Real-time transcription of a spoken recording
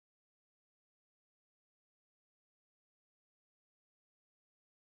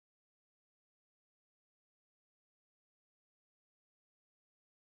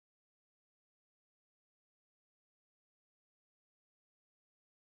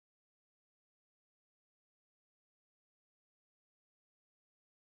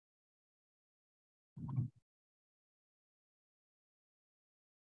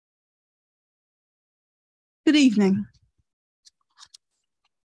Good evening.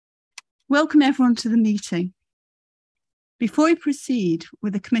 Welcome everyone to the meeting. Before we proceed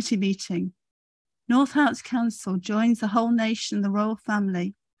with the committee meeting, North Hants Council joins the whole nation and the royal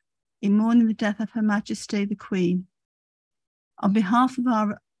family in mourning the death of Her Majesty the Queen. On behalf of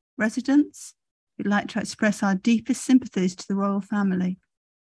our residents, we'd like to express our deepest sympathies to the royal family.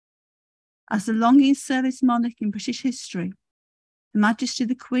 As the longest service monarch in British history, Her Majesty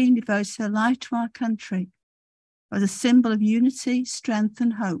the Queen devotes her life to our country as a symbol of unity, strength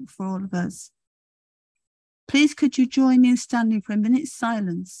and hope for all of us. Please could you join me in standing for a minute's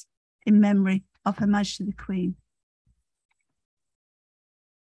silence in memory of Her Majesty the Queen.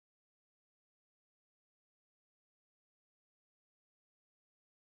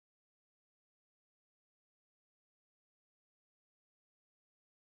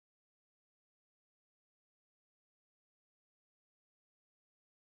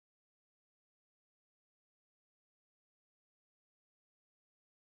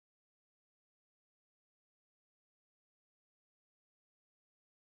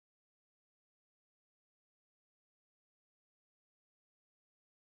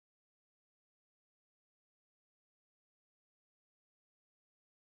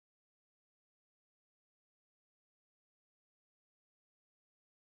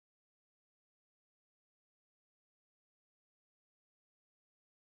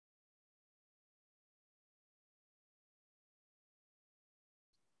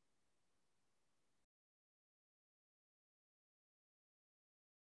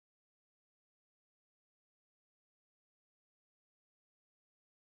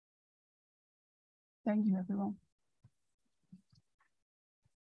 Thank you, everyone.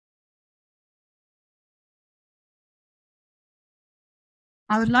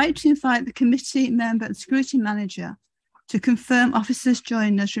 I would like to invite the committee member and security manager to confirm officers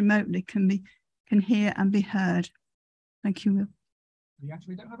joining us remotely can hear and be heard. Thank you, Will. We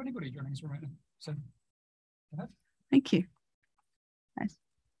actually don't have anybody joining us remotely, so go ahead. Thank you. Yes.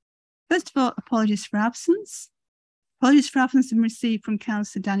 First of all, apologies for absence. Apologies for absence have been received from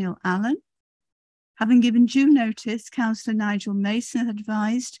Councillor Daniel Allen. Having given due notice, Councillor Nigel Mason has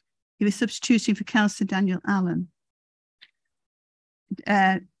advised he was substituting for Councillor Daniel Allen.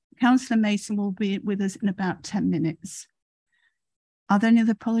 Councillor Mason will be with us in about 10 minutes. Are there any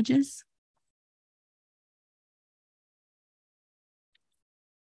other apologies?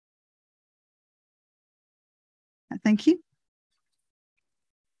 Thank you.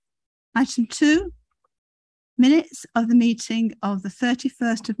 Item 2, minutes of the meeting of the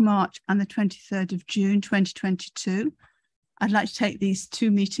 31st of March and the 23rd of June 2022. I'd like to take these two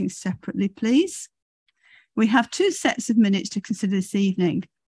meetings separately, please. We have two sets of minutes to consider this evening.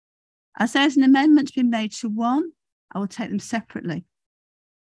 As there's an amendment to be made to one, I will take them separately.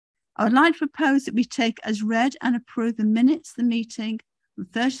 I would like to propose that we take as read and approve the minutes of the meeting on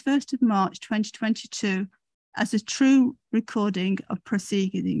the 31st of March 2022 as a true recording of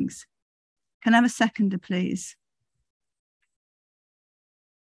proceedings. Can I have a seconder, please?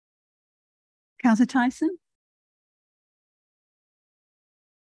 Councillor Tyson?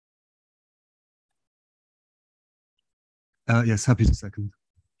 Yes, happy to second.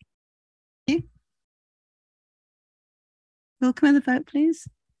 Thank you. Will, come in the vote, please?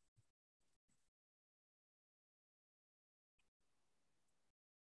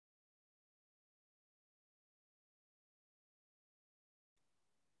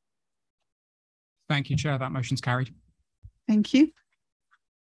 Thank you, Chair. That motion's carried. Thank you.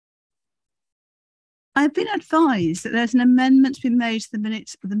 I've been advised that there's an amendment to be made to the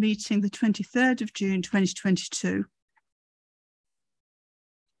minutes of the meeting the 23rd of June 2022.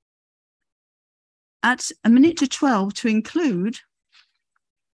 At a minute to 12 to include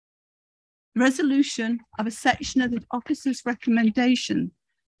the resolution of a section of the officer's recommendation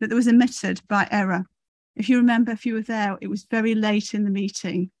that there was omitted by error. If you remember, if you were there, it was very late in the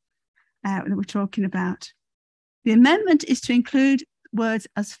meeting that we're talking about. The amendment is to include words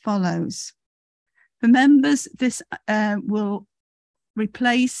as follows. For members, this will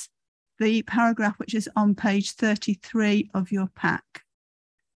replace the paragraph which is on page 33 of your pack.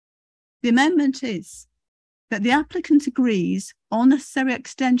 The amendment is that the applicant agrees all necessary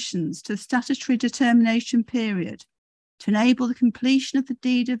extensions to the statutory determination period to enable the completion of the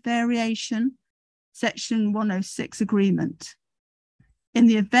deed of variation, section 106 agreement. In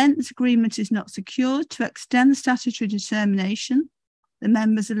the event this agreement is not secured to extend the statutory determination, the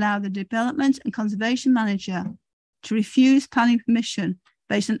members allow the development and conservation manager to refuse planning permission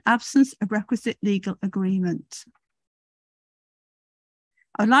based on absence of requisite legal agreement.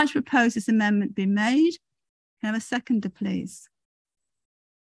 I would like to propose this amendment be made. Can I have a seconder, please?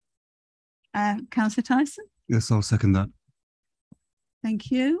 Councillor Tyson? Yes, I'll second that.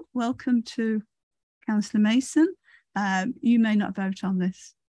 Thank you. Welcome to Councillor Mason. You may not vote on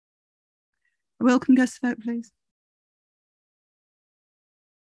this. Welcome, goes to vote, please.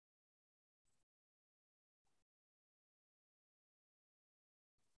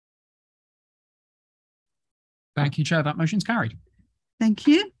 Thank you, Chair. That motion's carried. Thank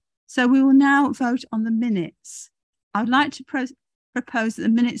you. So we will now vote on the minutes. I would like to propose that the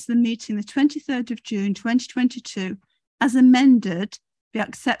minutes of the meeting, the 23rd of June, 2022, as amended, be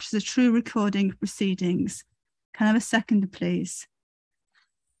accepted as a true recording of proceedings. Can I have a seconder, please?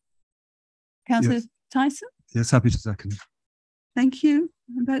 Councillor Tyson? Yes, happy to second. Thank you.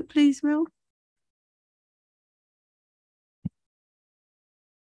 Vote, please, Will.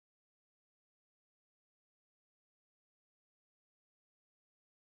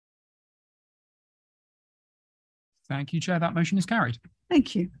 Thank you, Chair. That motion is carried.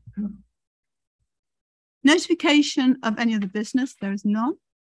 Thank you. Notification of any other business. There is none.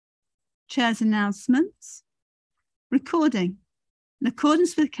 Chair's announcements. Recording. In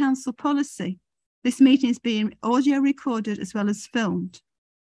accordance with council policy, this meeting is being audio recorded as well as filmed.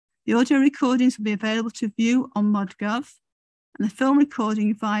 The audio recordings will be available to view on ModGov and the film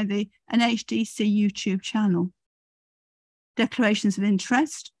recording via the NHDC YouTube channel. Declarations of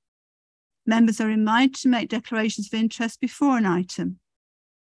interest. Members are reminded to make declarations of interest before an item.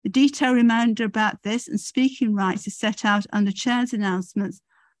 The detailed reminder about this and speaking rights is set out under Chair's announcements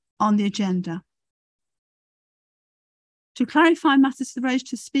on the agenda. To clarify matters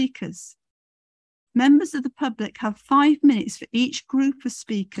raised to speakers, members of the public have 5 minutes for each group of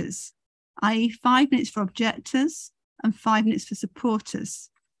speakers, i.e. 5 minutes for objectors and 5 minutes for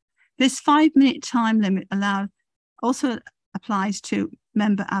supporters. This 5-minute time limit also applies to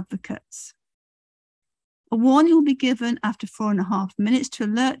member advocates. A warning will be given after 4.5 minutes to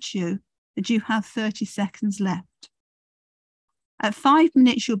alert you that you have 30 seconds left. At 5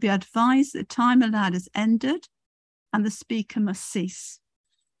 minutes, you'll be advised that the time allowed has ended and the speaker must cease.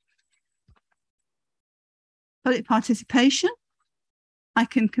 Public participation. I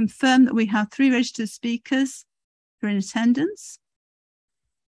can confirm that we have 3 registered speakers who are in attendance.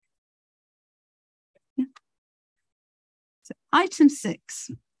 Yeah. So item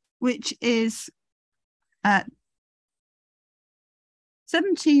 6, which is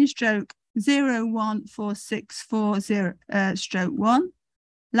 17/01464/1,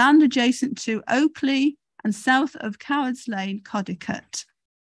 land adjacent to Oakley and south of Cowards Lane, Codicut.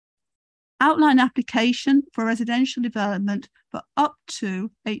 Outline application for residential development for up to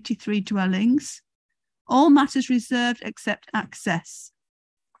 83 dwellings. All matters reserved except access.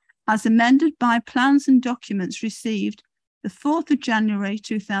 As amended by plans and documents received the 4th of January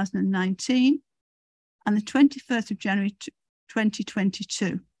 2019 and the 21st of January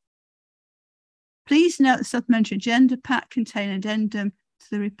 2022. Please note the supplementary agenda pack contains an addendum to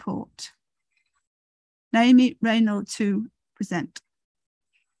the report. Naomi Reynolds to present.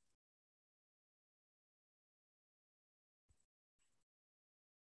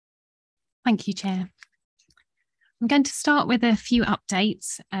 Thank you, Chair. I'm going to start with a few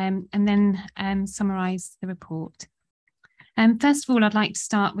updates and then summarise the report. First of all, I'd like to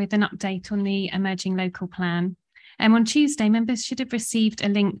start with an update on the emerging local plan. On Tuesday, members should have received a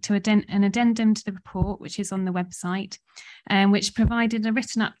link to an addendum to the report, which is on the website, which provided a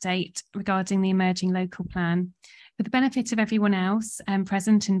written update regarding the emerging local plan. For the benefit of everyone else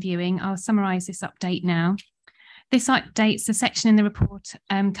present and viewing, I'll summarise this update now. This updates the section in the report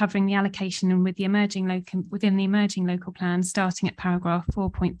covering the allocation within the emerging local plan, starting at paragraph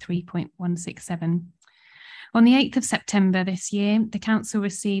 4.3.167. On the 8th of September this year, the Council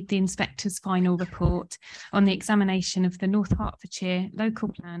received the Inspector's final report on the examination of the North Hertfordshire Local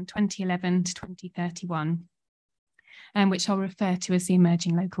Plan 2011 to 2031, which I'll refer to as the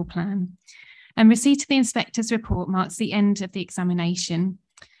Emerging Local Plan. Receipt of the Inspector's report marks the end of the examination.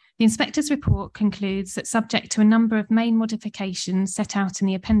 The Inspector's report concludes that, subject to a number of main modifications set out in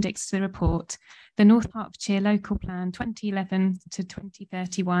the appendix to the report, the North Hertfordshire Local Plan 2011 to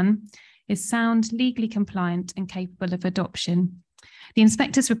 2031 is sound, legally compliant and capable of adoption. The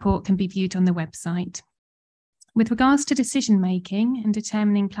Inspector's report can be viewed on the website. With regards to decision making and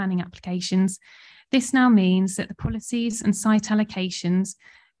determining planning applications, this now means that the policies and site allocations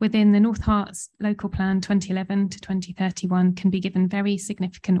within the North Herts Local Plan 2011 to 2031 can be given very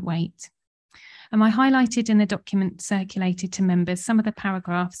significant weight. And I highlighted in the document circulated to members some of the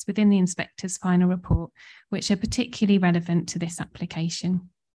paragraphs within the Inspector's final report, which are particularly relevant to this application.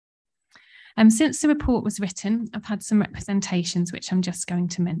 Since the report was written, I've had some representations which I'm just going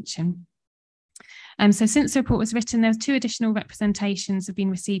to mention. So since the report was written, there's 2 additional representations have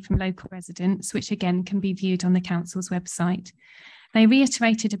been received from local residents, which again can be viewed on the council's website. They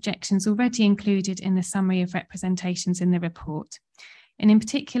reiterated objections already included in the summary of representations in the report. And in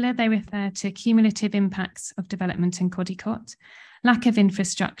particular, they refer to cumulative impacts of development in Codicot, lack of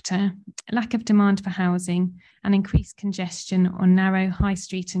infrastructure, lack of demand for housing, and increased congestion on narrow High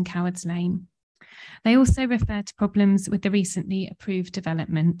Street and Cowards Lane. They also refer to problems with the recently approved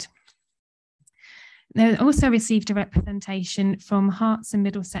development. They also received a representation from Herts and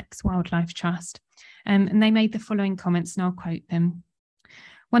Middlesex Wildlife Trust, and they made the following comments, and I'll quote them.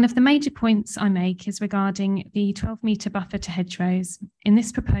 One of the major points I make is regarding the 12-metre buffer to hedgerows. In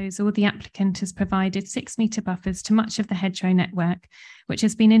this proposal, the applicant has provided 6-metre buffers to much of the hedgerow network, which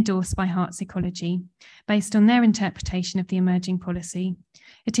has been endorsed by Herts Ecology, based on their interpretation of the emerging policy.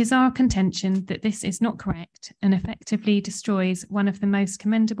 It is our contention that this is not correct and effectively destroys one of the most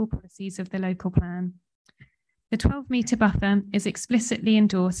commendable policies of the local plan. The 12-metre buffer is explicitly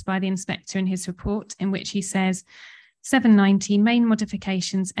endorsed by the inspector in his report, in which he says, 790 main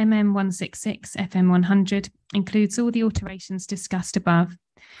modifications MM166 FM100 includes all the alterations discussed above.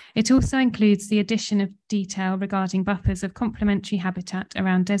 It also includes the addition of detail regarding buffers of complementary habitat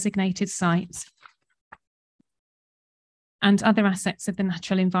around designated sites and other assets of the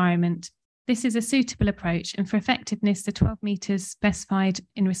natural environment. This is a suitable approach, and for effectiveness, the 12 metres specified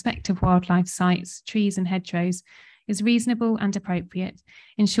in respect of wildlife sites, trees and hedgerows is reasonable and appropriate.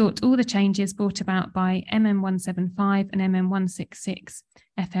 In short, all the changes brought about by MM175 and MM166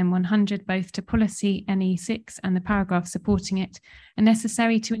 FM100, both to policy NE6 and the paragraph supporting it, are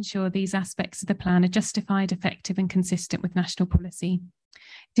necessary to ensure these aspects of the plan are justified, effective and consistent with national policy.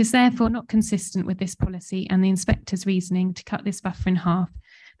 It is therefore not consistent with this policy and the inspector's reasoning to cut this buffer in half.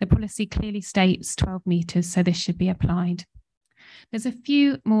 The policy clearly states 12 metres, so this should be applied. There's a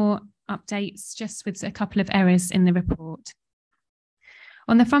few more updates just with a couple of errors in the report.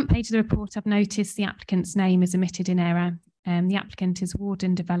 On the front page of the report, I've noticed the applicant's name is omitted in error. The applicant is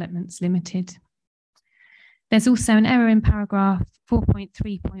Warden Developments Limited. There's also an error in paragraph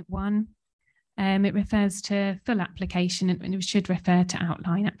 4.3.1. It refers to full application and it should refer to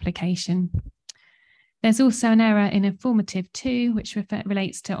outline application. There's also an error in informative 2, which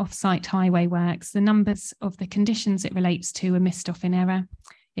relates to off-site highway works. The numbers of the conditions it relates to are missed off in error.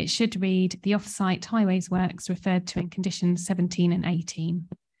 It should read the off-site highways works referred to in conditions 17 and 18.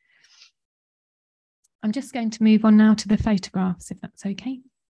 I'm just going to move on now to the photographs, if that's okay.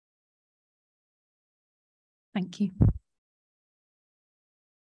 Thank you.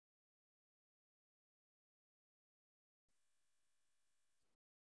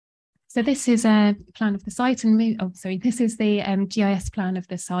 So this is a plan of the site, and this is the GIS plan of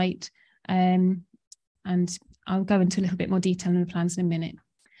the site, and I'll go into a little bit more detail in the plans in a minute.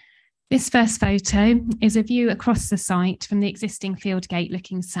 This first photo is a view across the site from the existing field gate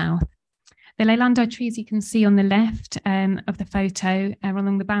looking south. The Leylandii trees you can see on the left of the photo are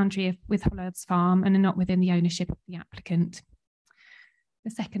along the boundary with Hollards Farm and are not within the ownership of the applicant.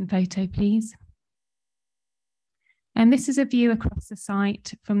 The second photo, please. And this is a view across the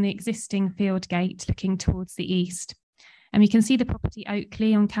site from the existing field gate looking towards the east. And you can see the property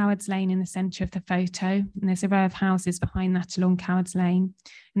Oakley on Cowards Lane in the centre of the photo. And there's a row of houses behind that along Cowards Lane.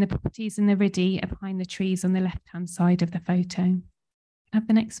 And the properties in the Riddy are behind the trees on the left-hand side of the photo. Have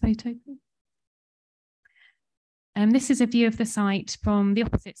the next photo, please. This is a view of the site from the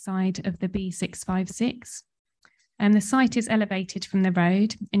opposite side of the B656. The site is elevated from the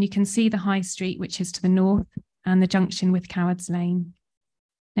road, and you can see the high street, which is to the north, and the junction with Cowards Lane.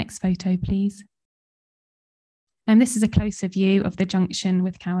 Next photo, please. And this is a closer view of the junction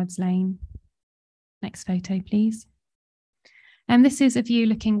with Cowards Lane. Next photo, please. And this is a view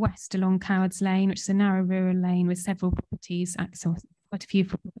looking west along Cowards Lane, which is a narrow rural lane with several properties, quite a few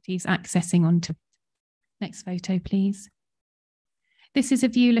properties accessing onto it. Next photo, please. This is a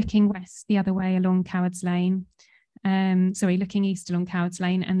view looking west the other way along Cowards Lane. Looking east along Cowards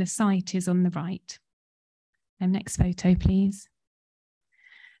Lane, and the site is on the right. Next photo, please.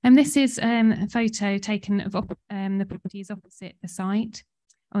 And this is a photo taken of the properties opposite the site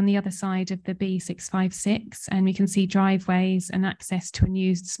on the other side of the B656. And we can see driveways and access to a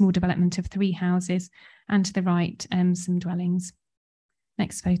new small development of 3 houses, and to the right, some dwellings.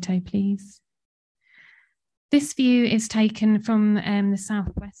 Next photo, please. This view is taken from the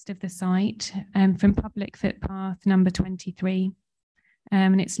southwest of the site, from public footpath number 23,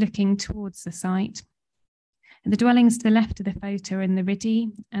 and it's looking towards the site. And the dwellings to the left of the photo are in the Riddy,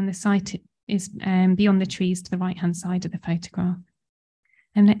 and the site is beyond the trees to the right-hand side of the photograph.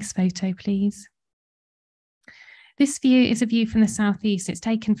 Next photo, please. This view is a view from the southeast. It's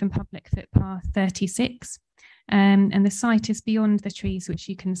taken from public footpath 36, and the site is beyond the trees, which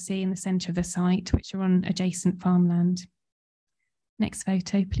you can see in the centre of the site, which are on adjacent farmland. Next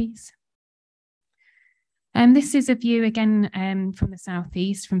photo, please. This is a view again from the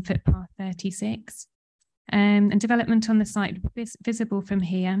southeast, from footpath 36. And development on the site is visible from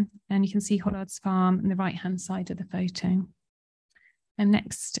here, and you can see Hollard's Farm on the right-hand side of the photo. And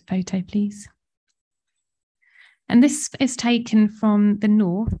next photo, please. And this is taken from the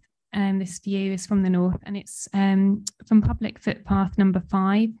north, and this view is from the north, and it's from public footpath number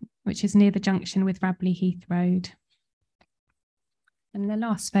 5, which is near the junction with Rabley Heath Road. And the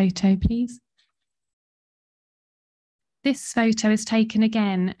last photo, please. This photo is taken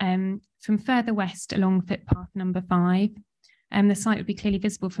again from further west along footpath number 5. The site would be clearly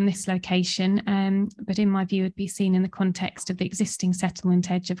visible from this location, but in my view, it would be seen in the context of the existing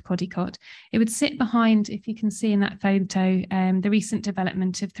settlement edge of Codicot. It would sit behind, if you can see in that photo, the recent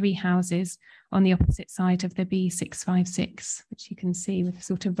development of 3 houses on the opposite side of the B656, which you can see with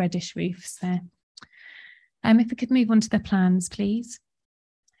sort of reddish roofs there. If we could move on to the plans, please.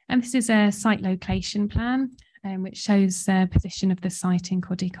 And this is a site location plan, which shows the position of the site in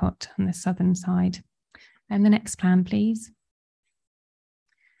Codicot on the southern side. And the next plan, please.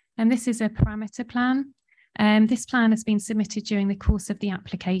 And this is a parameter plan. This plan has been submitted during the course of the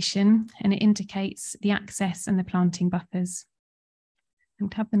application, and it indicates the access and the planting buffers.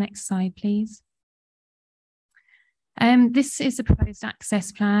 And have the next slide, please. This is a proposed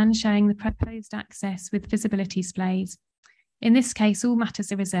access plan showing the proposed access with visibility displays. In this case, all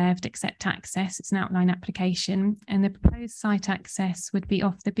matters are reserved except access. It's an outline application, and the proposed site access would be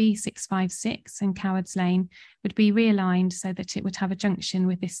off the B656, and Cowards Lane would be realigned so that it would have a junction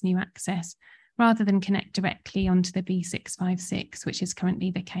with this new access rather than connect directly onto the B656, which is currently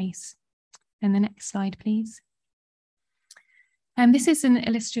the case. And the next slide, please. This is an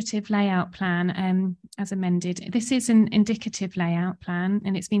illustrative layout plan as amended. This is an indicative layout plan,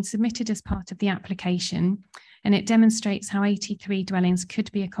 and it's been submitted as part of the application, and it demonstrates how 83 dwellings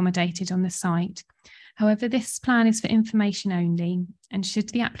could be accommodated on the site. However, this plan is for information only, and should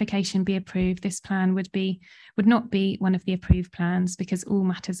the application be approved, this plan would not be one of the approved plans because all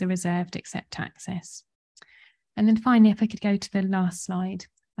matters are reserved except access. And then finally, if I could go to the last slide.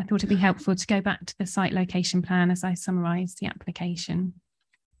 I thought it'd be helpful to go back to the site location plan as I summarise the application.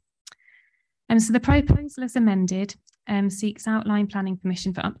 And so the proposal as amended seeks outline planning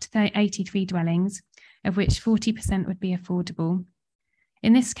permission for up to 83 dwellings, of which 40% would be affordable.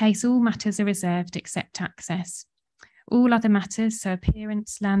 In this case, all matters are reserved except access. All other matters, so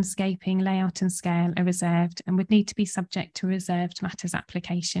appearance, landscaping, layout and scale, are reserved and would need to be subject to a reserved matters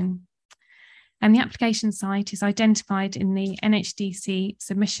application. And the application site is identified in the NHDC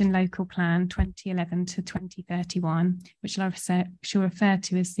Submission Local Plan 2011 to 2031, which I shall refer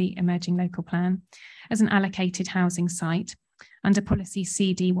to as the Emerging Local Plan, as an allocated housing site under policy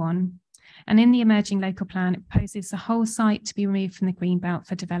CD1. And in the Emerging Local Plan, it proposes the whole site to be removed from the Greenbelt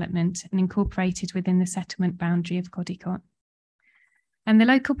for development and incorporated within the settlement boundary of Codicot. And the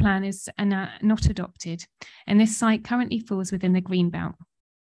local plan is not adopted, and this site currently falls within the Greenbelt.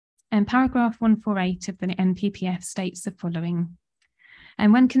 And paragraph 148 of the NPPF states the following.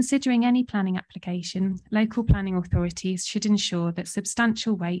 And when considering any planning application, local planning authorities should ensure that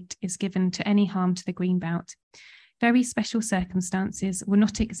substantial weight is given to any harm to the Greenbelt. Very special circumstances will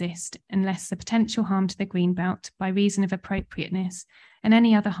not exist unless the potential harm to the Greenbelt by reason of appropriateness and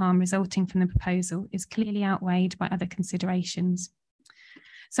any other harm resulting from the proposal is clearly outweighed by other considerations.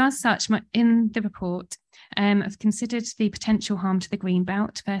 So as such, in the report, I've considered the potential harm to the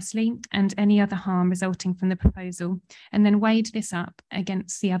Greenbelt, firstly, and any other harm resulting from the proposal, and then weighed this up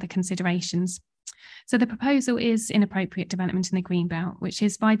against the other considerations. So the proposal is inappropriate development in the Greenbelt, which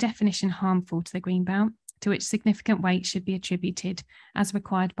is by definition harmful to the Greenbelt, to which significant weight should be attributed as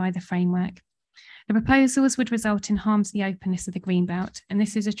required by the framework. The proposals would result in harm to the openness of the Greenbelt, and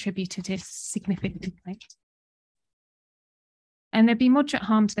this is attributed to significant weight. And there'd be moderate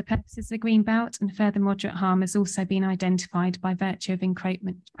harm to the purposes of the Greenbelt, and further moderate harm has also been identified by virtue of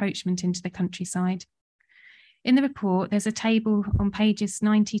encroachment into the countryside. In the report, there's a table on pages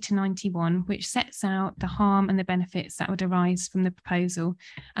 90 to 91, which sets out the harm and the benefits that would arise from the proposal,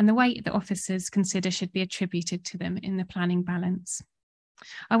 and the weight that officers consider should be attributed to them in the planning balance.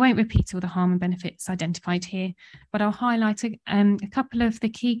 I won't repeat all the harm and benefits identified here, but I'll highlight a couple of the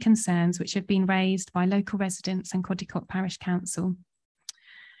key concerns which have been raised by local residents and Codicot Parish Council.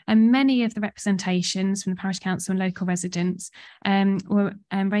 And many of the representations from the parish council and local residents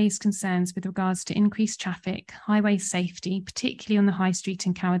raised concerns with regards to increased traffic, highway safety, particularly on the High Street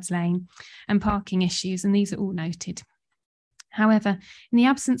and Cowards Lane, and parking issues, and these are all noted. However, in the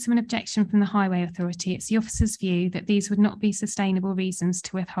absence of an objection from the Highway Authority, it's the officer's view that these would not be sustainable reasons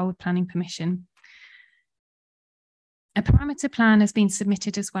to withhold planning permission. A parameter plan has been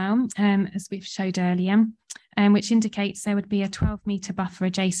submitted as well, as we've showed earlier, which indicates there would be a 12-metre buffer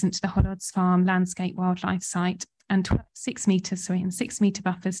adjacent to the Hoddards Farm landscape wildlife site and 6 metre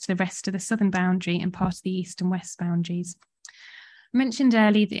buffers to the rest of the southern boundary and part of the east and west boundaries. I mentioned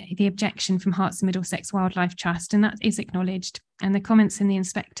earlier the objection from Herts and Middlesex Wildlife Trust, and that is acknowledged, and the comments in the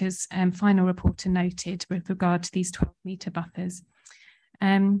inspector's final report are noted with regard to these 12-metre buffers.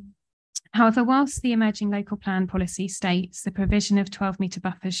 However, whilst the emerging local plan policy states the provision of 12-metre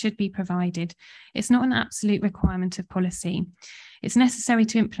buffers should be provided, it's not an absolute requirement of policy. It's necessary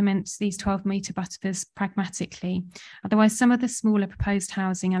to implement these 12-metre buffers pragmatically. Otherwise, some of the smaller proposed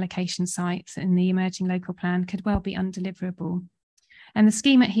housing allocation sites in the emerging local plan could well be undeliverable. And the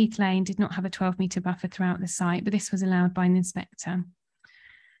scheme at Heath Lane did not have a 12-metre buffer throughout the site, but this was allowed by an inspector.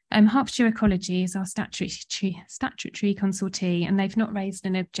 Hertfordshire Ecology is our statutory consultee, and they've not raised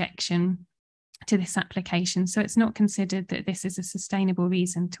an objection to this application, so it's not considered that this is a sustainable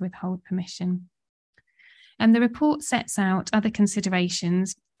reason to withhold permission. And the report sets out other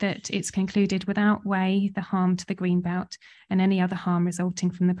considerations that it's concluded would outweigh the harm to the greenbelt and any other harm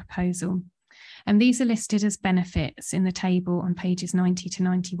resulting from the proposal. And these are listed as benefits in the table on pages 90 to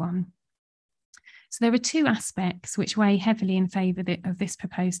 91. So there are two aspects which weigh heavily in favour of this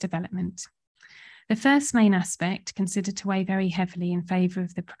proposed development. The first main aspect, considered to weigh very heavily in favour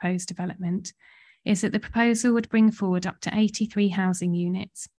of the proposed development, is that the proposal would bring forward up to 83 housing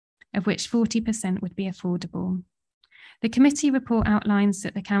units, of which 40% would be affordable. The committee report outlines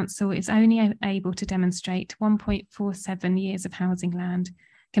that the council is only able to demonstrate 1.47 years of housing land,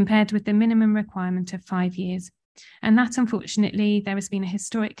 compared with the minimum requirement of 5 years. And that, unfortunately, there has been a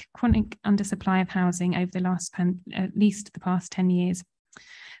historic chronic undersupply of housing over at least the past 10 years.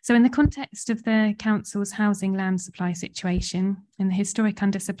 So in the context of the council's housing land supply situation and the historic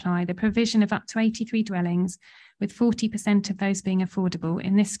undersupply, the provision of up to 83 dwellings, with 40% of those being affordable,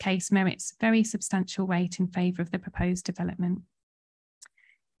 in this case merits very substantial weight in favour of the proposed development.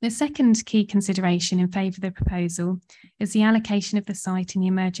 The second key consideration in favour of the proposal is the allocation of the site in the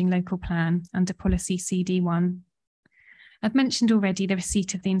emerging local plan under policy CD1. I've mentioned already the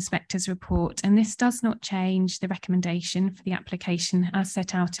receipt of the inspector's report, and this does not change the recommendation for the application as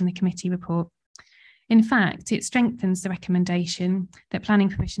set out in the committee report. In fact, it strengthens the recommendation that planning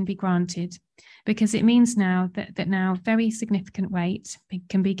permission be granted, because it means now that now very significant weight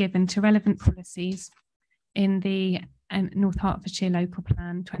can be given to relevant policies in the North Hertfordshire Local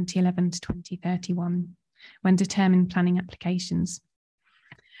Plan 2011 to 2031 when determining planning applications.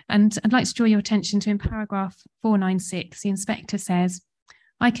 And I'd like to draw your attention to in paragraph 496, the inspector says,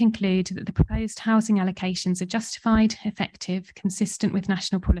 I conclude that the proposed housing allocations are justified, effective, consistent with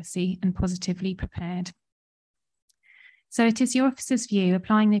national policy and positively prepared. So it is your officer's view,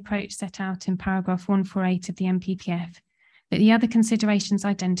 applying the approach set out in paragraph 148 of the NPPF, that the other considerations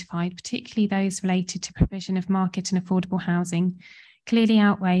identified, particularly those related to provision of market and affordable housing, clearly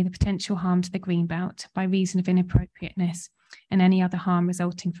outweigh the potential harm to the greenbelt by reason of inappropriateness and any other harm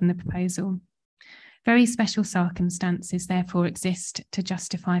resulting from the proposal. Very special circumstances therefore exist to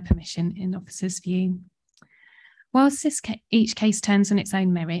justify permission in officer's view. Whilst each case turns on its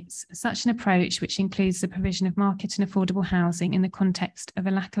own merits, such an approach, which includes the provision of market and affordable housing in the context of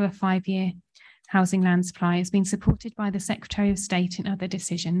a lack of a 5-year housing land supply, has been supported by the Secretary of State in other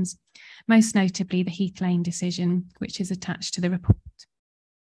decisions, most notably the Heath Lane decision, which is attached to the report.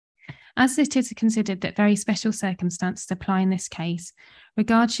 As it is considered that very special circumstances apply in this case,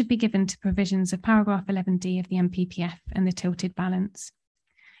 regard should be given to provisions of paragraph 11D of the NPPF and the tilted balance.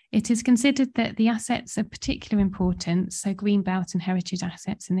 It is considered that the assets of particular importance, so greenbelt and heritage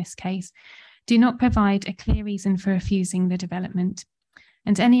assets in this case, do not provide a clear reason for refusing the development,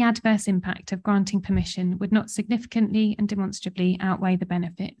 and any adverse impact of granting permission would not significantly and demonstrably outweigh the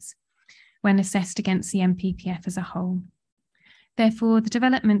benefits when assessed against the NPPF as a whole. Therefore, the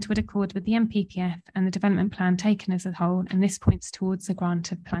development would accord with the NPPF and the development plan taken as a whole, and this points towards the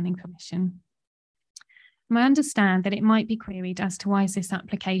grant of planning permission. I understand that it might be queried as to why this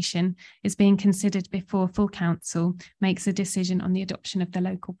application is being considered before full council makes a decision on the adoption of the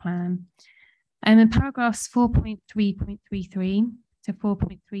local plan. And in paragraphs 4.3.33 to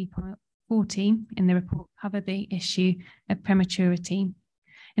 4.3.40 in the report cover the issue of prematurity.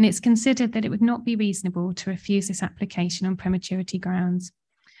 And it's considered that it would not be reasonable to refuse this application on prematurity grounds.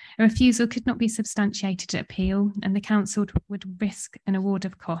 A refusal could not be substantiated at appeal, and the council would risk an award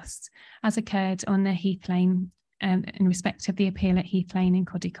of costs, as occurred on the Heath Lane in respect of the appeal at Heath Lane in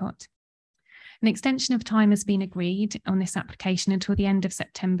Codicot. An extension of time has been agreed on this application until the end of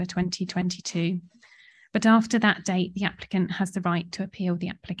September 2022. But after that date, the applicant has the right to appeal the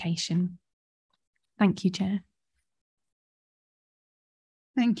application. Thank you, Chair.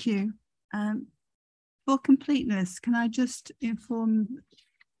 Thank you. For completeness, can I just inform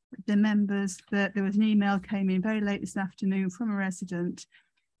the members that there was an email came in very late this afternoon from a resident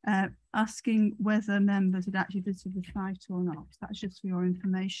asking whether members had actually visited the site or not. That's just for your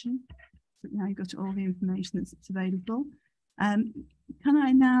information. But now you've got all the information that's available. Can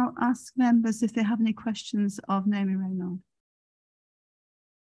I now ask members if they have any questions of Naomi Reynard?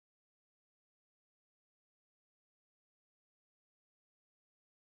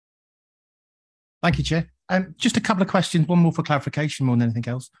 Thank you, Chair. Just a couple of questions, one more for clarification more than anything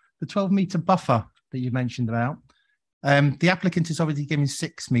else. The 12-metre buffer that you mentioned about, the applicant is obviously giving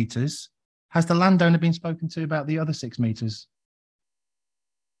 6 metres. Has the landowner been spoken to about the other 6 metres?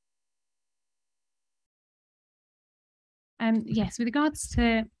 Yes, with regards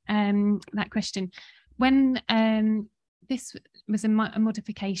to that question, when this was a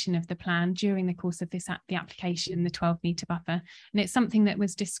modification of the plan during the course of the application, the 12-metre buffer, and it's something that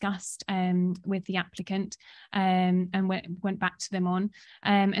was discussed with the applicant and went back to them on,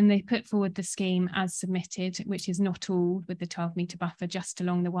 and they put forward the scheme as submitted, which is not all with the 12-metre buffer just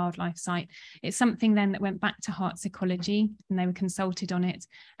along the wildlife site. It's something then that went back to Herts Ecology, and they were consulted on it,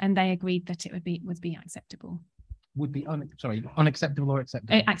 and they agreed that it would be acceptable. Would be unacceptable or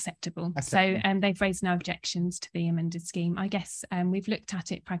acceptable? Acceptable. So they've raised no objections to the amended scheme. I guess we've looked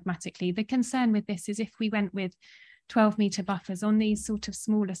at it pragmatically. The concern with this is if we went with 12-metre buffers on these sort of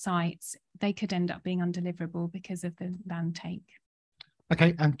smaller sites, they could end up being undeliverable because of the land take.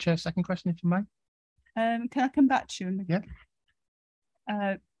 Okay, and Chair, second question, if you may. Can I come back to you?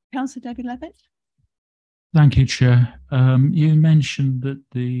 Yeah. Councillor Debbie Levitt. Thank you, Chair. You mentioned that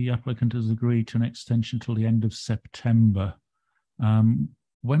the applicant has agreed to an extension till the end of September. When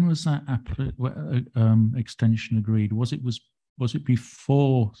was that extension agreed? Was it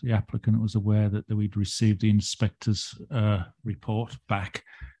before the applicant was aware that we'd received the inspector's report back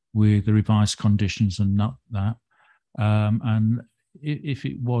with the revised conditions and not that? And if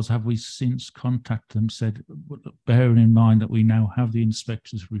it was, have we since contacted them, said, bearing in mind that we now have the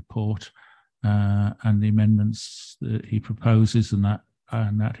inspector's report and the amendments that he proposes and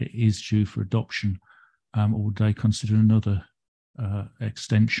that it is due for adoption, or would they consider another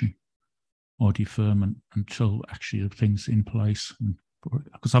extension or deferment until actually the things in place?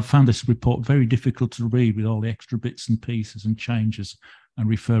 Because I've found this report very difficult to read with all the extra bits and pieces and changes and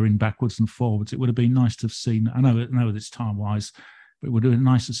referring backwards and forwards. It would have been nice to have seen, I know it's time-wise, but it would have been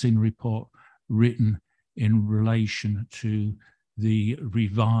nice to have seen a report written in relation to the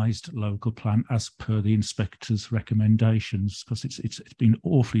revised local plan as per the inspector's recommendations, because it's been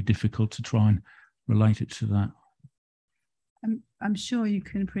awfully difficult to try and relate it to that. I'm sure you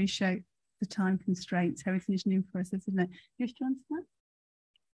can appreciate the time constraints. Everything is new for us, isn't it? You wish to answer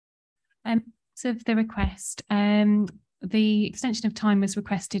that? So the request, the extension of time was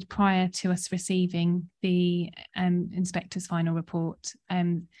requested prior to us receiving the inspector's final report.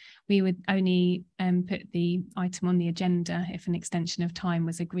 We would only put the item on the agenda if an extension of time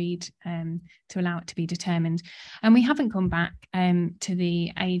was agreed to allow it to be determined. And we haven't gone back to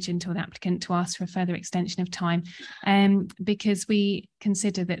the agent or the applicant to ask for a further extension of time because we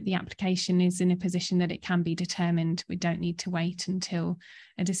consider that the application is in a position that it can be determined. We don't need to wait until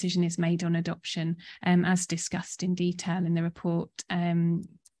a decision is made on adoption. As discussed in detail in the report,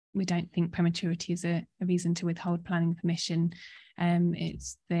 we don't think prematurity is a reason to withhold planning permission.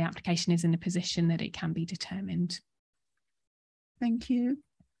 It's the application is in a position that it can be determined. Thank you.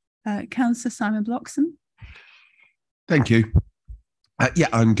 Councillor Simon Bloxham. Thank you. Yeah,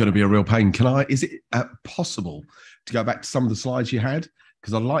 I'm going to be a real pain. Is it possible to go back to some of the slides you had?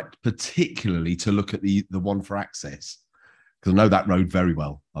 Because I'd like particularly to look at the one for access, because I know that road very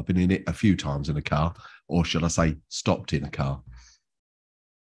well. I've been in it a few times in a car, or should I say stopped in a car.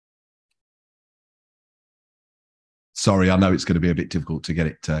 Sorry, I know it's going to be a bit difficult to get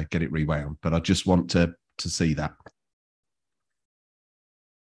it rewound, but I just want to see that.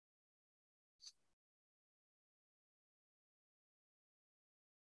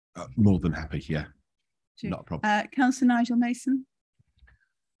 More than happy, yeah. Not a problem. Councillor Nigel Mason.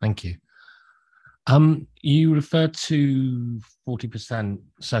 Thank you. You referred to 40%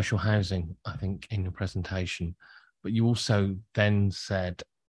 social housing, I think, in your presentation, but you also then said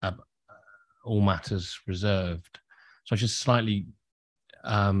all matters reserved. So I was just slightly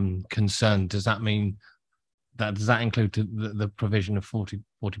concern, does that mean that does that include the provision of 40%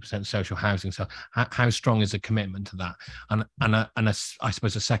 social housing? So how strong is the commitment to that? And I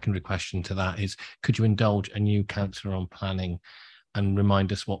suppose a secondary question to that is, could you indulge a new councillor on planning and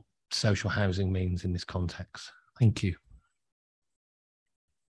remind us what social housing means in this context? Thank you.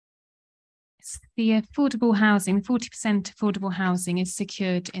 The affordable housing, the 40% affordable housing is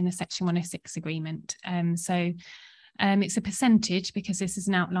secured in the Section 106 agreement. It's a percentage because this is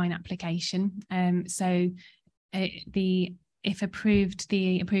an outline application. If approved,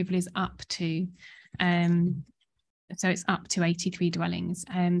 the approval is up to, so it's up to 83 dwellings.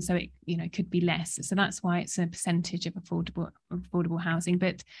 So it could be less. So that's why it's a percentage of affordable housing.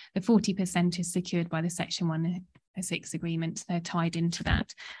 But the 40% is secured by the Section 106 agreement. They're tied into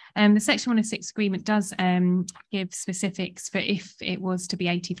that. The Section 106 agreement does give specifics for if it was to be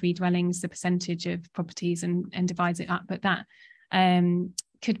 83 dwellings, the percentage of properties, and divides it up. But that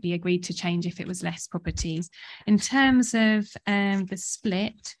could be agreed to change if it was less properties. In terms of the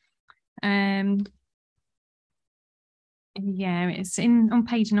split, it's on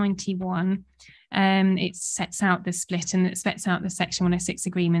page 91. It sets out the split and it sets out the Section 106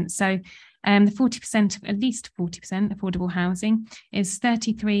 agreement. So the 40%, at least 40% affordable housing is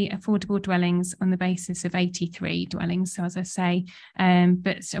 33 affordable dwellings on the basis of 83 dwellings. So as I say,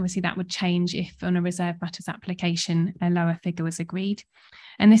 but obviously that would change if on a reserve matters application, a lower figure was agreed.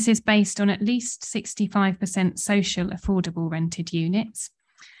 And this is based on at least 65% social affordable rented units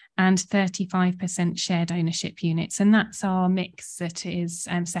and 35% shared ownership units. And that's our mix that is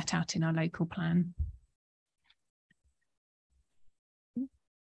set out in our local plan.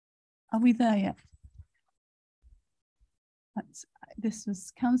 Are we there yet? This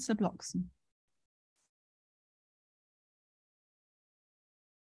was Councillor Bloxham.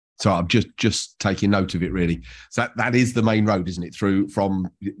 So I'm just taking note of it, really. So that is the main road, isn't it?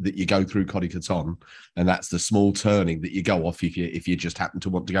 That you go through Codicotton, and that's the small turning that you go off if you just happen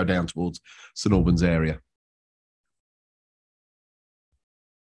to want to go down towards St Albans area.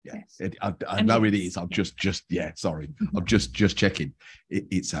 Yeah, yes. I know it is. I'm just sorry. I'm just checking.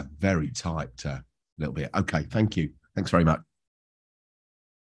 It's a very tight little bit. Okay, thank you. Thanks very much.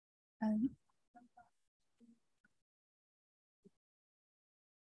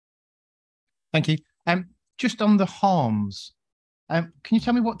 Thank you. Just on the harms, can you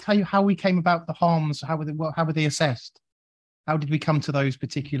tell me how we came about the harms? How were they assessed? How did we come to those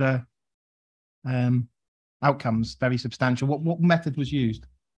particular outcomes? Very substantial. What method was used?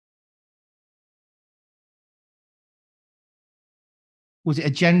 Was it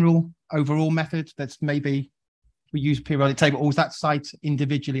a general overall method that's maybe we use periodic table, or was that site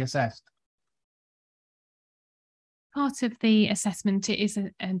individually assessed? Part of the assessment, it is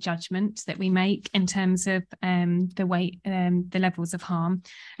a judgment that we make in terms of the weight, the levels of harm.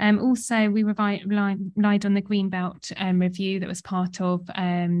 Also, we relied on the Greenbelt review that was part of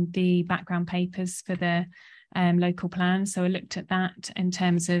the background papers for the local plan. So I looked at that in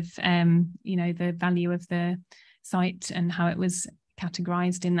terms of the value of the site and how it was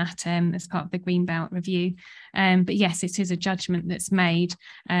categorised in that as part of the Greenbelt review. But yes, it is a judgment that's made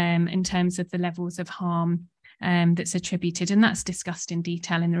in terms of the levels of harm that's attributed, and that's discussed in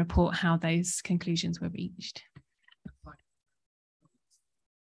detail in the report how those conclusions were reached.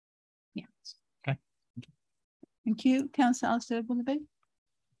 Yeah. Okay. Thank you. Councillor Alistair Willoughby.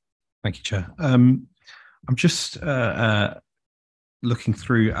 Thank you, Chair. I'm just looking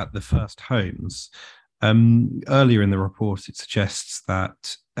through at the first homes. Earlier in the report, it suggests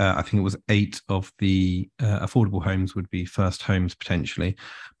that I think it was 8 of the affordable homes would be first homes potentially.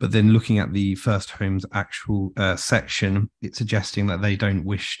 But then looking at the first homes actual section, it's suggesting that they don't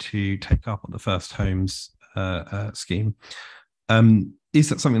wish to take up on the first homes scheme. Is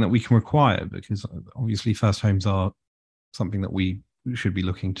that something that we can require? Because obviously first homes are something that we should be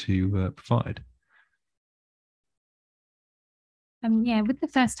looking to provide. With the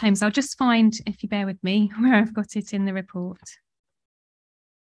first homes, I'll just find, if you bear with me, where I've got it in the report.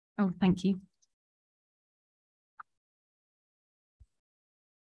 Oh, thank you.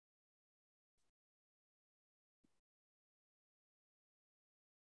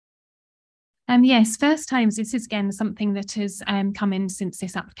 Yes, first homes, this is again something that has come in since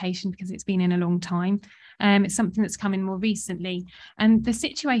this application because it's been in a long time. It's something that's come in more recently. And the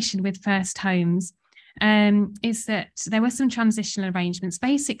situation with first homes is that there were some transitional arrangements.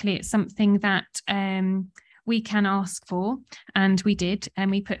 Basically, it's something that we can ask for, and we did, and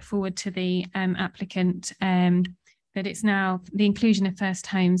we put forward to the applicant that it's now the inclusion of first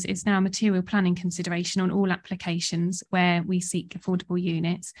homes is now material planning consideration on all applications where we seek affordable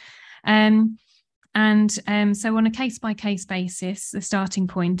units. And so on a case-by-case basis, the starting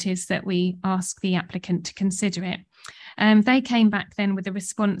point is that we ask the applicant to consider it. They came back then with a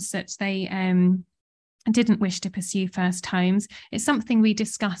response that they didn't wish to pursue first homes. It's something we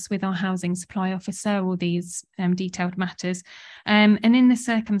discuss with our housing supply officer, all these detailed matters. And in the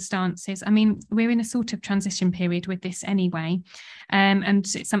circumstances, I mean, we're in a sort of transition period with this anyway, and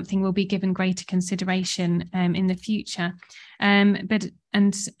it's something we'll be given greater consideration in the future.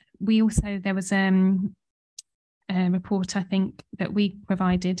 And we also, there was a report, I think, that we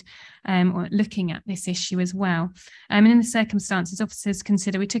provided looking at this issue as well. And in the circumstances, officers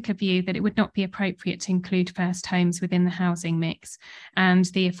consider, we took a view that it would not be appropriate to include first homes within the housing mix, and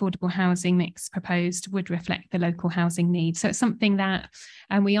the affordable housing mix proposed would reflect the local housing needs. So it's something that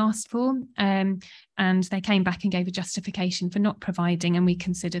we asked for, and they came back and gave a justification for not providing, and we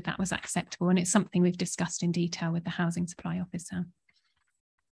considered that was acceptable. And it's something we've discussed in detail with the housing supply officer.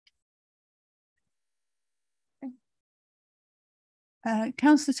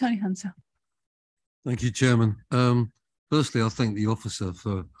 Councillor Tony Hunter. Thank you, Chairman. Firstly, I thank the officer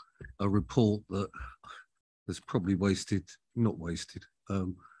for a report that is probably not wasted.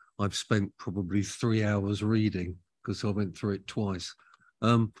 I've spent probably 3 hours reading because I went through it twice.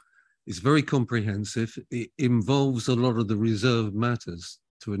 It's very comprehensive. It involves a lot of the reserved matters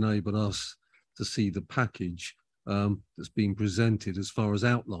to enable us to see the package that's being presented as far as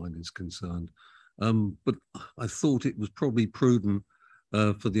outline is concerned. But I thought it was probably prudent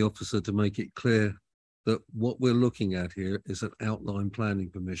for the officer to make it clear that what we're looking at here is an outline planning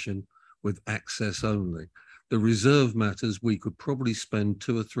permission with access only. The reserve matters we could probably spend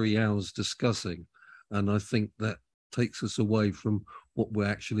 2 or 3 hours discussing, and I think that takes us away from what we're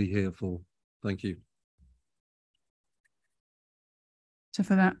actually here for. Thank you. So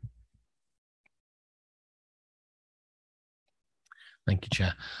for that. Thank you,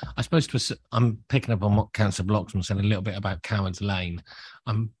 Chair. I suppose I'm picking up on what Councillor Bloxham said a little bit about Cowards Lane.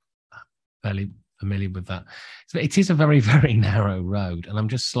 I'm fairly familiar with that. So it is a very, very narrow road, and I'm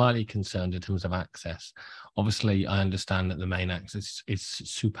just slightly concerned in terms of access. Obviously, I understand that the main access is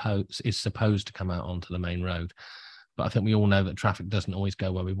supposed to come out onto the main road, but I think we all know that traffic doesn't always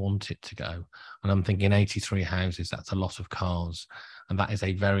go where we want it to go. And I'm thinking 83 houses, that's a lot of cars, and that is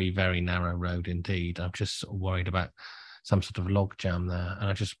a very, very narrow road indeed. I'm just sort of worried about some sort of log jam there, and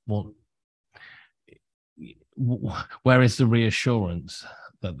I just want, where is the reassurance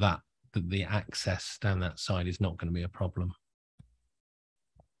that the access down that side is not going to be a problem?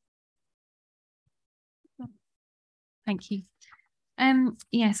 Thank you.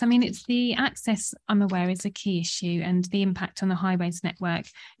 Yes, I mean, it's the access, I'm aware, is a key issue, and the impact on the highways network,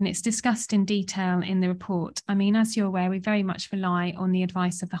 and it's discussed in detail in the report. I mean, as you're aware, we very much rely on the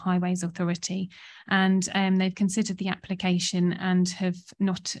advice of the Highways Authority, and they've considered the application and have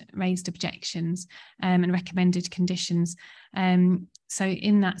not raised objections and recommended conditions. So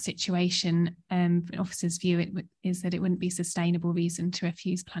in that situation, the officer's view is that it wouldn't be a sustainable reason to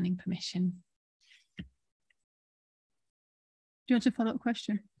refuse planning permission. Do you want a follow-up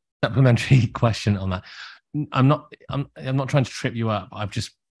question? Supplementary question on that. I'm not trying to trip you up. I'm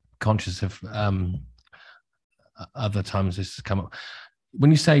just conscious of other times this has come up.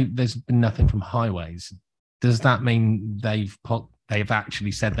 When you say there's been nothing from Highways, does that mean they've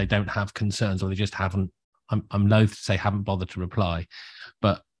actually said they don't have concerns, or they just haven't? I'm loath to say haven't bothered to reply,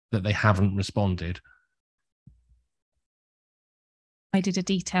 but that they haven't responded. I did a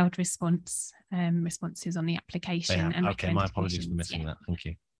detailed responses on the application. And okay, my apologies for missing that. Thank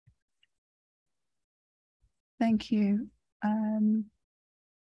you. Thank you.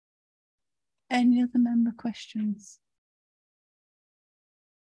 Any other member questions?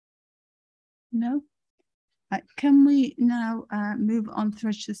 No? Can we now move on to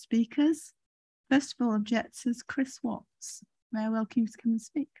registered speakers? First of all, objectors, Chris Watts. May I welcome you to come and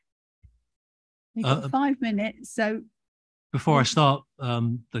speak? You've got 5 minutes, so. Before I start,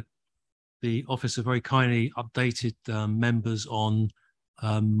 the officer very kindly updated members on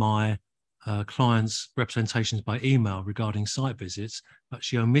my clients' representations by email regarding site visits, but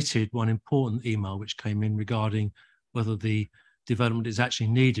she omitted one important email which came in regarding whether the development is actually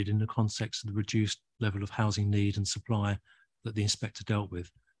needed in the context of the reduced level of housing need and supply that the inspector dealt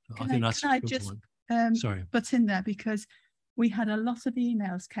with. Can I just butt in there, because we had a lot of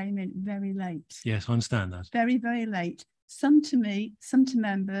emails came in very late. Yes, I understand that. Very, very late. Some to me, some to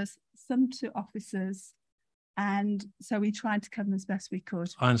members, some to officers. And so we tried to cover them as best we could.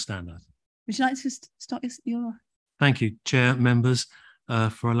 I understand that. Would you like to start your... Thank you, Chair, members,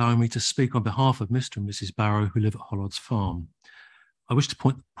 for allowing me to speak on behalf of Mr. and Mrs. Barrow, who live at Hollards Farm. I wish to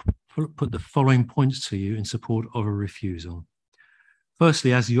put the following points to you in support of a refusal.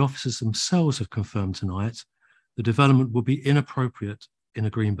 Firstly, as the officers themselves have confirmed tonight, the development will be inappropriate in a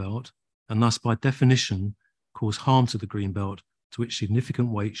greenbelt and thus by definition cause harm to the greenbelt, to which significant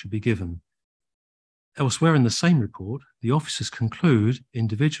weight should be given. Elsewhere in the same report, the officers conclude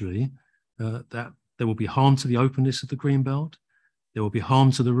individually that there will be harm to the openness of the greenbelt, there will be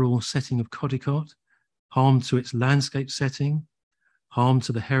harm to the rural setting of Codicot, harm to its landscape setting, harm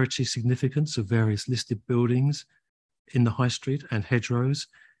to the heritage significance of various listed buildings in the high street and hedgerows.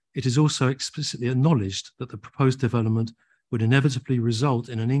 It is also explicitly acknowledged that the proposed development would inevitably result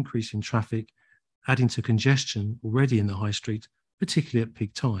in an increase in traffic, adding to congestion already in the high street, particularly at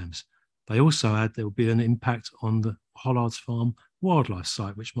peak times. They also add there will be an impact on the Hollards Farm wildlife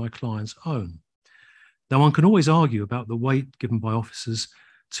site, which my clients own. Now, one can always argue about the weight given by officers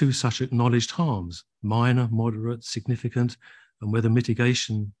to such acknowledged harms, minor, moderate, significant, and whether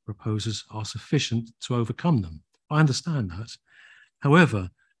mitigation proposals are sufficient to overcome them. I understand that. However,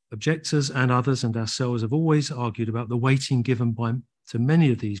 objectors and others and ourselves have always argued about the weighting given to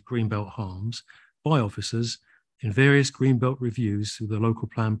many of these greenbelt harms by officers in various greenbelt reviews through the local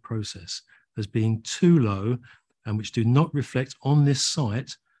plan process as being too low and which do not reflect on this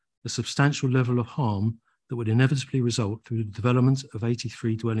site the substantial level of harm that would inevitably result through the development of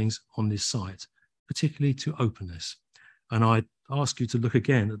 83 dwellings on this site, particularly to openness. And I ask you to look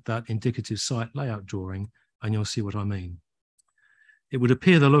again at that indicative site layout drawing and you'll see what I mean. It would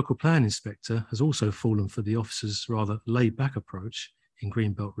appear the local plan inspector has also fallen for the officer's rather laid-back approach in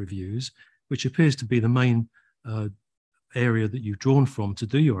greenbelt reviews, which appears to be the main area that you've drawn from to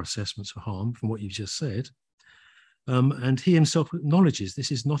do your assessments of harm from what you've just said. And he himself acknowledges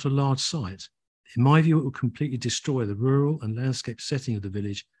this is not a large site. In my view, it will completely destroy the rural and landscape setting of the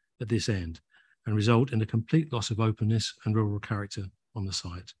village at this end and result in a complete loss of openness and rural character on the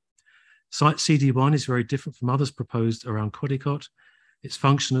site. Site CD1 is very different from others proposed around Codicot. Its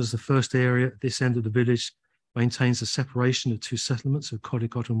function as the first area at this end of the village maintains a separation of two settlements of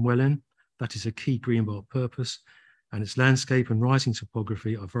Codicot and Welwyn. That is a key greenbelt purpose, and its landscape and rising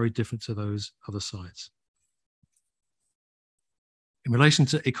topography are very different to those other sites. In relation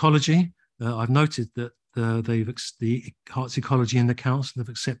to ecology, I've noted that the Herts Ecology and the council have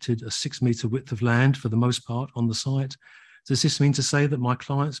accepted a 6-metre width of land for the most part on the site. Does this mean to say that my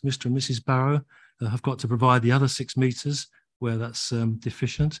clients, Mr. and Mrs. Barrow, have got to provide the other 6 metres where that's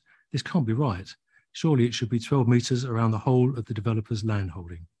deficient? This can't be right. Surely it should be 12 metres around the whole of the developer's land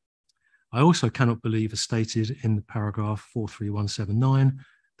holding. I also cannot believe, as stated in the paragraph 43179,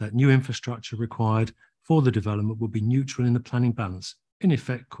 that new infrastructure required for the development will be neutral in the planning balance, in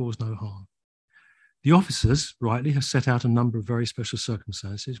effect cause no harm. The officers rightly have set out a number of very special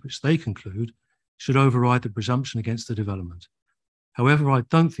circumstances which they conclude should override the presumption against the development. However, I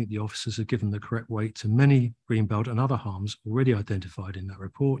don't think the officers have given the correct weight to many greenbelt and other harms already identified in that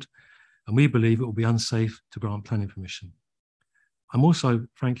report, and we believe it will be unsafe to grant planning permission. I'm also,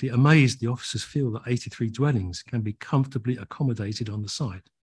 frankly, amazed the officers feel that 83 dwellings can be comfortably accommodated on the site.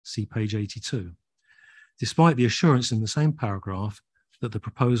 See page 82. Despite the assurance in the same paragraph that the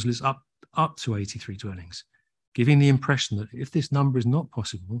proposal is up to 83 dwellings, giving the impression that if this number is not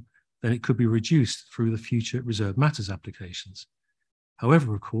possible, then it could be reduced through the future reserved matters applications.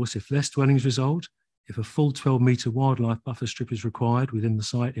 However, of course, if less dwellings result, if a full 12-metre wildlife buffer strip is required within the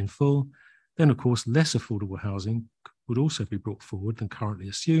site in full, then of course less affordable housing would also be brought forward than currently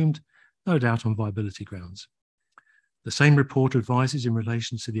assumed, no doubt on viability grounds. The same report advises in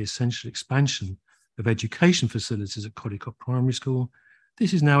relation to the essential expansion of education facilities at Codicot Primary School.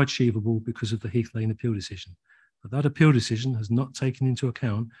 This is now achievable because of the Heath Lane appeal decision, but that appeal decision has not taken into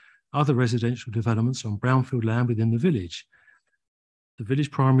account other residential developments on brownfield land within the village. The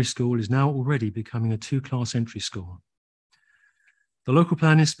village primary school is now already becoming a 2-class entry school. The local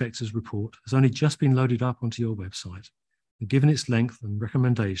plan inspector's report has only just been loaded up onto your website, and given its length and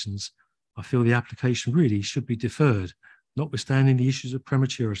recommendations, I feel the application really should be deferred, notwithstanding the issues of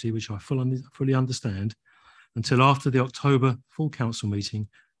prematurity, which I fully understand, until after the October full council meeting,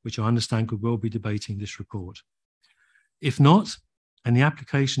 which I understand could well be debating this report. If not, and the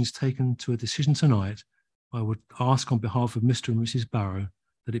application is taken to a decision tonight, I would ask on behalf of Mr. and Mrs. Barrow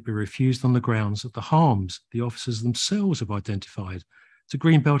that it be refused on the grounds that the harms the officers themselves have identified to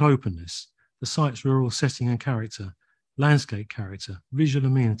greenbelt openness, the site's rural setting and character, landscape character, visual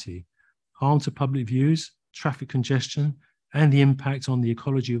amenity, harm to public views, traffic congestion, and the impact on the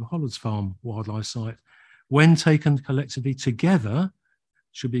ecology of Hollards Farm wildlife site, when taken collectively together,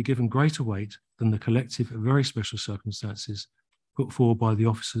 should be given greater weight than the collective very special circumstances put forward by the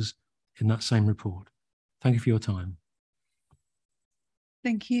officers in that same report. Thank you for your time.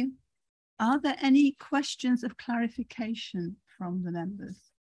 Thank you. Are there any questions of clarification from the members?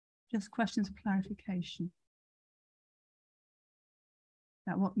 Just questions of clarification.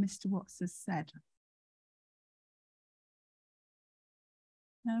 That what Mr. Watts has said.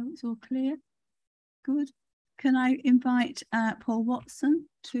 No, it's all clear. Good. Can I invite Paul Watson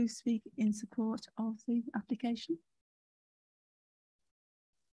to speak in support of the application?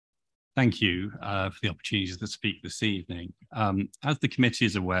 Thank you for the opportunity to speak this evening. As the committee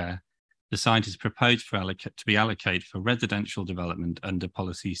is aware, the site is proposed to be allocated for residential development under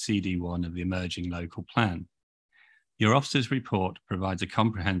policy CD1 of the emerging local plan. Your officer's report provides a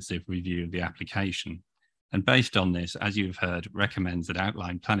comprehensive review of the application, and based on this, as you have heard, recommends that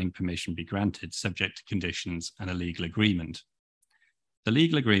outline planning permission be granted subject to conditions and a legal agreement. The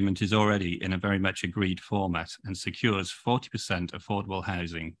legal agreement is already in a very much agreed format and secures 40% affordable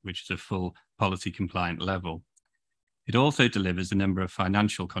housing, which is a full policy compliant level. It also delivers a number of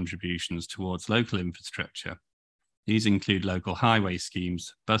financial contributions towards local infrastructure. These include local highway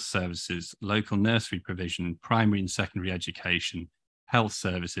schemes, bus services, local nursery provision, primary and secondary education, health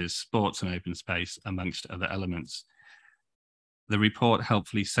services, sports and open space, amongst other elements. The report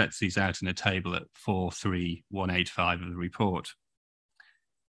helpfully sets these out in a table at 43185 of the report.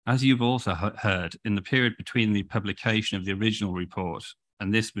 As you've also heard, in the period between the publication of the original report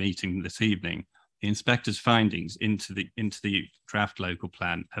and this meeting this evening, the inspector's findings into the draft local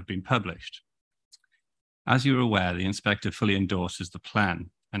plan have been published. As you're aware, the inspector fully endorses the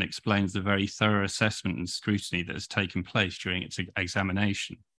plan and explains the very thorough assessment and scrutiny that has taken place during its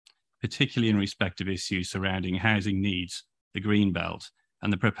examination, particularly in respect of issues surrounding housing needs, the green belt,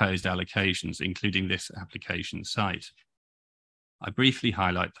 and the proposed allocations, including this application site. I briefly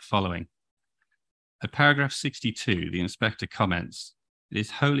highlight the following. At paragraph 62, the inspector comments, "It is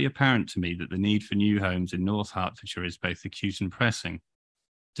wholly apparent to me that the need for new homes in North Hertfordshire is both acute and pressing.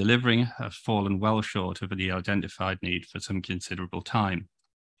 Delivering has fallen well short of the identified need for some considerable time.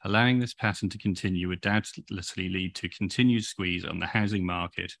 Allowing this pattern to continue would doubtlessly lead to continued squeeze on the housing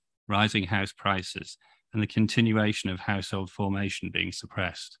market, rising house prices, and the continuation of household formation being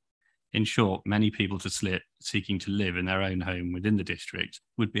suppressed. In short, many people seeking to live in their own home within the district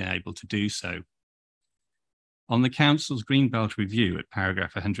would be able to do so." On the Council's Greenbelt Review at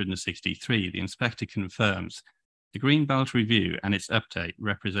paragraph 163, the inspector confirms the Greenbelt Review and its update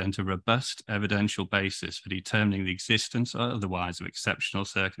represent a robust evidential basis for determining the existence or otherwise of exceptional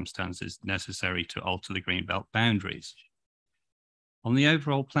circumstances necessary to alter the Greenbelt boundaries. On the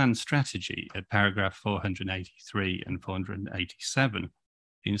overall plan strategy at paragraph 483 and 487,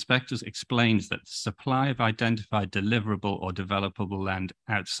 the inspector explains that the supply of identified deliverable or developable land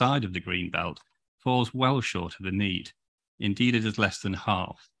outside of the Greenbelt falls well short of the need. Indeed, it is less than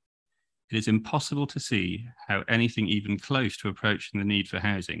half. It is impossible to see how anything even close to approaching the need for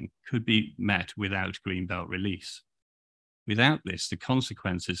housing could be met without Greenbelt release. Without this, the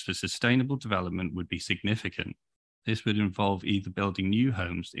consequences for sustainable development would be significant. This would involve either building new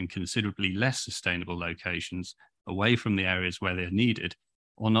homes in considerably less sustainable locations away from the areas where they're needed,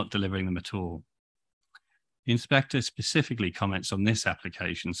 or not delivering them at all. The inspector specifically comments on this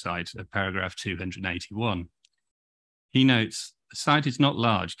application site at paragraph 281. He notes, "The site is not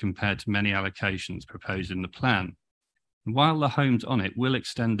large compared to many allocations proposed in the plan. And while the homes on it will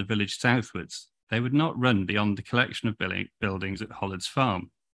extend the village southwards, they would not run beyond the collection of buildings at Hollards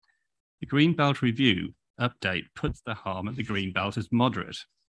Farm. The Greenbelt Review update puts the harm at the Greenbelt as moderate.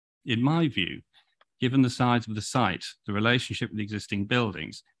 In my view, given the size of the site, the relationship with existing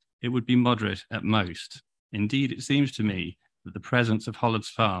buildings, it would be moderate at most. Indeed, it seems to me that the presence of Hollards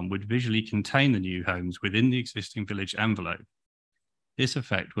Farm would visually contain the new homes within the existing village envelope. This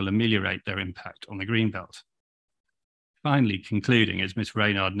effect will ameliorate their impact on the Greenbelt." Finally, concluding, as Ms.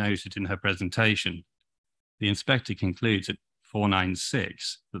 Reynard noted in her presentation, the inspector concludes at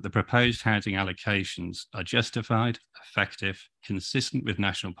 496 that the proposed housing allocations are justified, effective, consistent with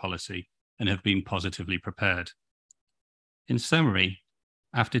national policy, and have been positively prepared. In summary,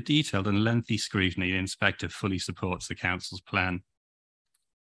 after detailed and lengthy scrutiny, the inspector fully supports the Council's plan.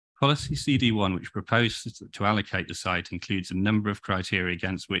 Policy CD1, which proposes to allocate the site, includes a number of criteria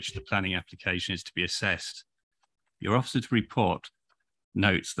against which the planning application is to be assessed. Your officer's report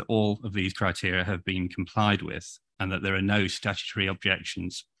notes that all of these criteria have been complied with and that there are no statutory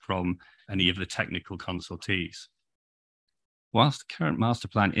objections from any of the technical consultees. Whilst the current master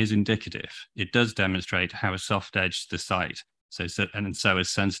plan is indicative, it does demonstrate how a soft edge to the site so a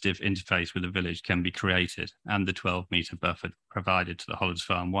sensitive interface with the village can be created and the 12-metre buffer provided to the Hollards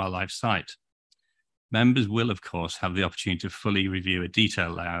Farm wildlife site. Members will, of course, have the opportunity to fully review a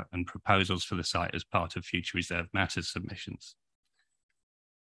detailed layout and proposals for the site as part of future reserved matters submissions.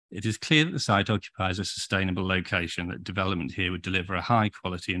 It is clear that the site occupies a sustainable location, that development here would deliver a high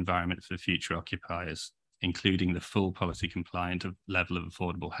quality environment for future occupiers, including the full policy compliant level of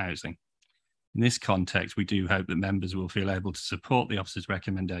affordable housing. In this context, we do hope that members will feel able to support the officer's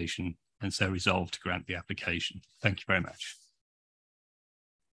recommendation and so resolve to grant the application. Thank you very much.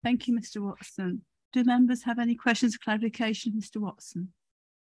 Thank you, Mr. Watson. Do members have any questions or clarification, Mr. Watson?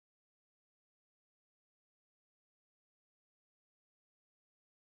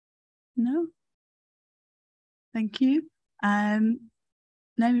 No? Thank you. Naomi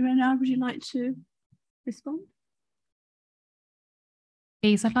Renard, would you like to respond?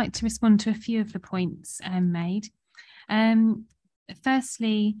 Please, I'd like to respond to a few of the points made.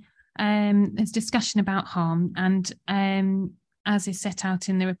 Firstly, there's discussion about harm, and as is set out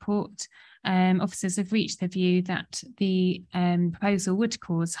in the report, officers have reached the view that the proposal would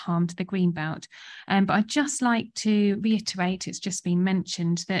cause harm to the greenbelt. But I'd just like to reiterate, it's just been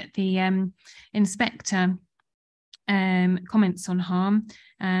mentioned, that the inspector comments on harm,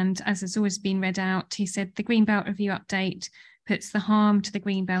 and as has always been read out, he said the Greenbelt Review update puts the harm to the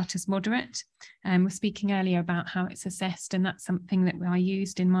greenbelt as moderate. We're speaking earlier about how it's assessed, and that's something that I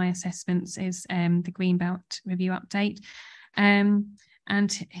used in my assessments is the Greenbelt Review update. And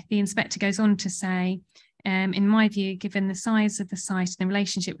the inspector goes on to say, in my view, given the size of the site and the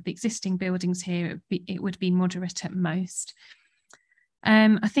relationship with the existing buildings here, it would be moderate at most.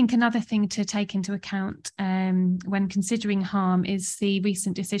 I think another thing to take into account when considering harm is the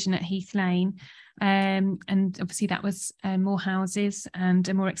recent decision at Heath Lane. And obviously that was more houses and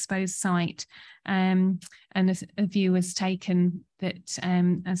a more exposed site. And a view was taken that,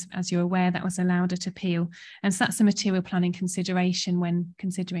 as you're aware, that was allowed at appeal. And so that's a material planning consideration when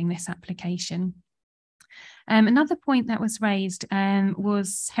considering this application. Another point that was raised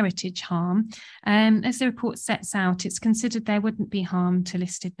was heritage harm. As the report sets out, it's considered there wouldn't be harm to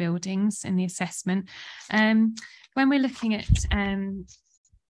listed buildings in the assessment. When we're looking at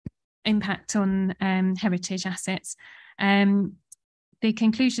impact on heritage assets, the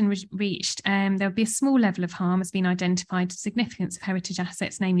conclusion was reached, there'll be a small level of harm has been identified to significance of heritage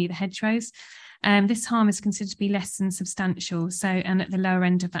assets, namely the hedgerows. This harm is considered to be less than substantial, so and at the lower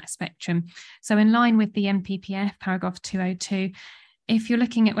end of that spectrum. So in line with the NPPF paragraph 202, if you're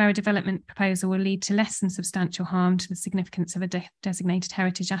looking at where a development proposal will lead to less than substantial harm to the significance of a designated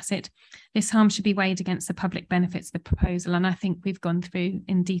heritage asset, this harm should be weighed against the public benefits of the proposal. And I think we've gone through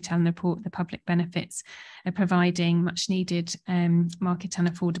in detail in the report the public benefits of providing much needed market and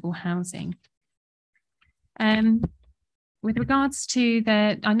affordable housing. With regards to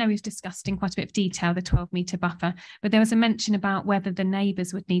I know we've discussed in quite a bit of detail the 12-metre buffer, but there was a mention about whether the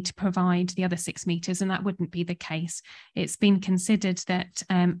neighbours would need to provide the other 6 metres, and that wouldn't be the case. It's been considered that,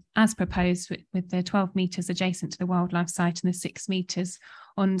 as proposed with the 12 metres adjacent to the wildlife site and the 6 metres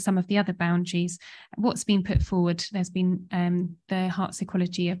on some of the other boundaries, what's been put forward, there's been the Herts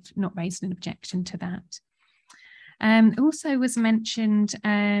Equality have not raised an objection to that. Also was mentioned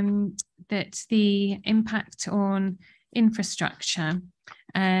that the impact on infrastructure,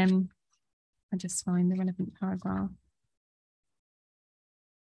 I'll just find the relevant paragraph.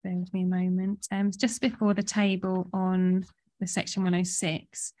 Bear with me a moment. Just before the table on the section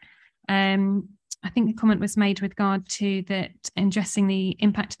 106, I think the comment was made with regard to that addressing the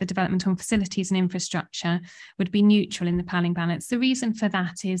impact of the development on facilities and infrastructure would be neutral in the planning balance. The reason for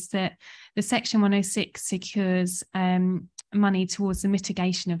that is that the section 106 secures money towards the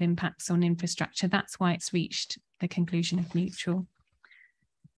mitigation of impacts on infrastructure. That's why it's reached the conclusion of neutral.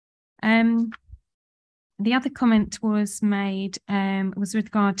 The other comment was made was with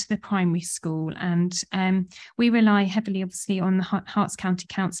regard to the primary school, and we rely heavily, obviously, on the Herts County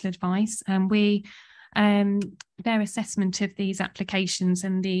Council advice, and their assessment of these applications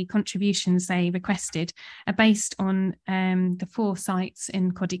and the contributions they requested are based on the 4 sites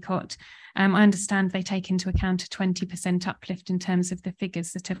in Codicot. I understand they take into account a 20% uplift in terms of the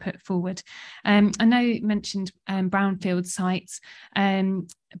figures that are put forward. I know you mentioned brownfield sites,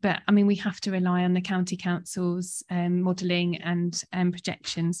 but I mean, we have to rely on the county council's modelling and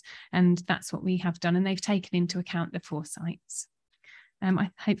projections, and that's what we have done, and they've taken into account the 4 sites.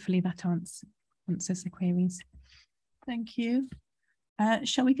 Hopefully that answers the queries. Thank you.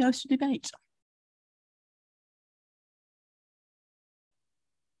 Shall we go to debate?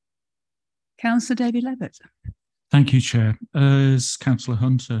 Councillor David Levitt. Thank you, Chair. As Councillor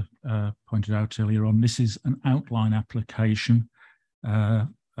Hunter pointed out earlier on, this is an outline application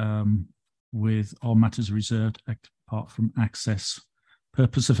with all matters reserved apart from access.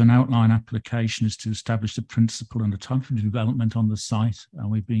 Purpose of an outline application is to establish the principle and the type of development on the site,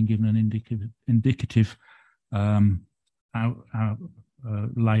 and we've been given an indicative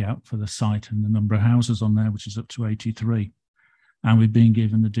layout for the site and the number of houses on there, which is up to 83. And we've been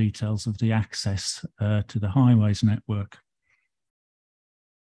given the details of the access to the highways network.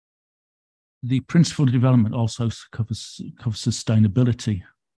 The principle of development also covers sustainability.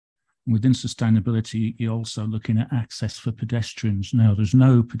 Within sustainability, you're also looking at access for pedestrians. Now, there's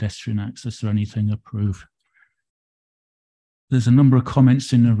no pedestrian access or anything approved. There's a number of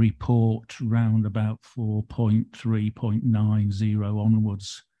comments in the report round about 4.3.90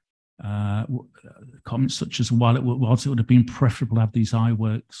 onwards. Comments such as, whilst it would have been preferable to have these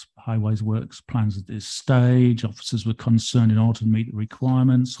highways works plans at this stage, officers were concerned in order to meet the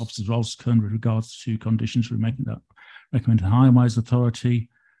requirements. Officers were also concerned with regards to conditions recommended the Highways Authority,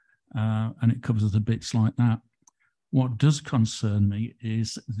 and it covers the bits like that. What does concern me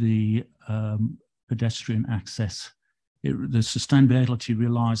is the pedestrian access. The sustainability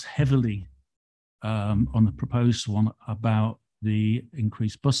relies heavily on the proposed one about the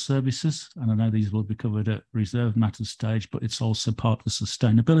increased bus services, and I know these will be covered at reserved matters stage, but it's also part of the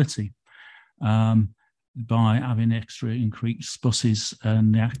sustainability by having extra increased buses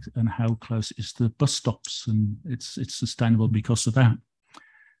and how close it is to the bus stops, and it's sustainable because of that.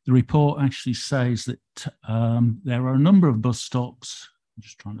 The report actually says that there are a number of bus stops. I'm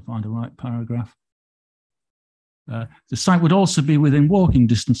just trying to find the right paragraph. The site would also be within walking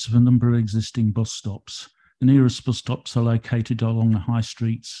distance of a number of existing bus stops. The nearest bus stops are located along the high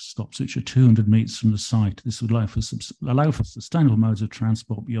street stops, which are 200 metres from the site. This would allow for sustainable modes of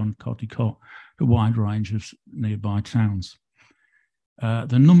transport beyond Cotticot, a wide range of nearby towns.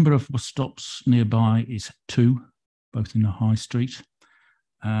 The number of bus stops nearby is 2, both in the high street.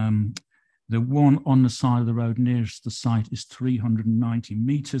 The one on the side of the road nearest the site is 390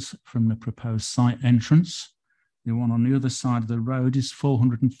 metres from the proposed site entrance. The one on the other side of the road is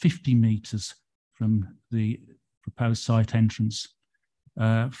 450 metres from the proposed site entrance.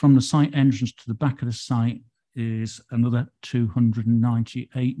 From the site entrance to the back of the site is another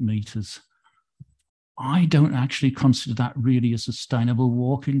 298 metres. I don't actually consider that really a sustainable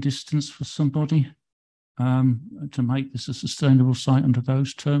walking distance for somebody to make this a sustainable site under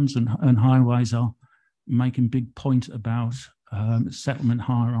those terms, and highways are making big point about settlement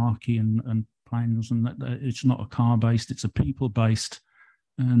hierarchy and plans, and that it's not a car-based, it's a people-based.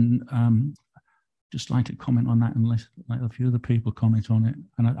 And just like to comment on that and let a few other people comment on it.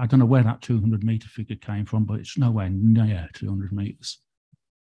 And I don't know where that 200 metre figure came from, but it's nowhere near 200 metres.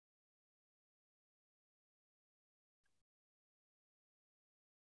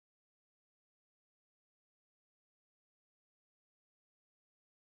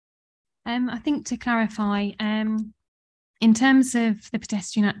 I think to clarify, in terms of the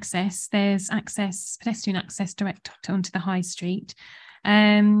pedestrian access, there's pedestrian access direct onto the high street.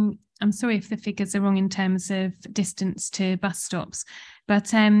 I'm sorry if the figures are wrong in terms of distance to bus stops, but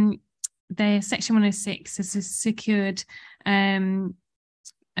the Section 106 has secured,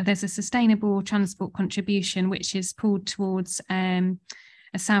 there's a sustainable transport contribution which is pulled towards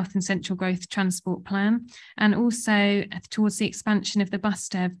a South and Central Growth Transport Plan, and also towards the expansion of the bus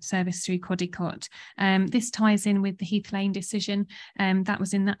service through Codicot. This ties in with the Heath Lane decision that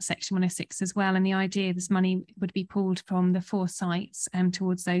was in that Section 106 as well, and the idea this money would be pulled from the 4 sites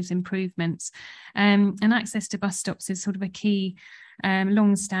towards those improvements. And access to bus stops is sort of a key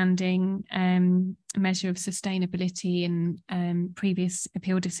long-standing measure of sustainability in previous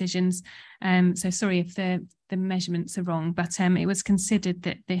appeal decisions. So sorry if the measurements are wrong, but it was considered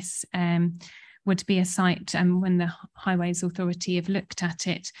that this would be a site when the Highways Authority have looked at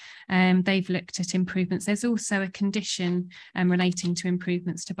it, they've looked at improvements. There's also a condition relating to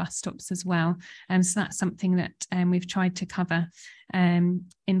improvements to bus stops as well. So that's something that we've tried to cover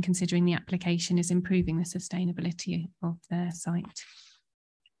in considering the application, is improving the sustainability of the site.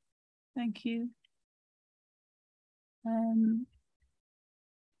 Thank you.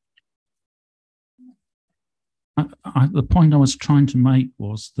 The point I was trying to make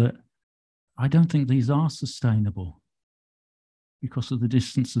was that I don't think these are sustainable because of the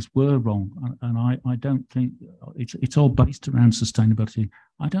distances were wrong, and I don't think it's all based around sustainability.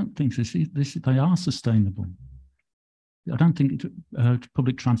 I don't think they are sustainable. I don't think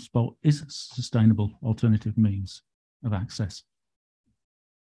public transport is a sustainable alternative means of access.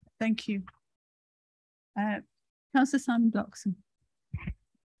 Thank you. Councillor Simon Bloxham.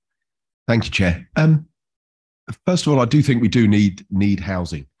 Thank you, Chair. First of all, I do think we do need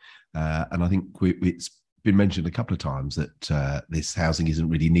housing. And I think it's been mentioned a couple of times that this housing isn't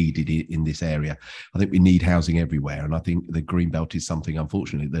really needed in this area. I think we need housing everywhere. And I think the Greenbelt is something,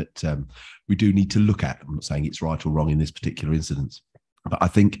 unfortunately, that we do need to look at. I'm not saying it's right or wrong in this particular incident, but I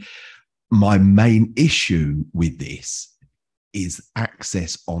think my main issue with this is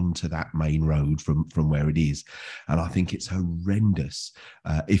access onto that main road from where it is. And I think it's horrendous.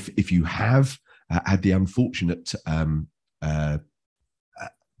 If you have had the unfortunate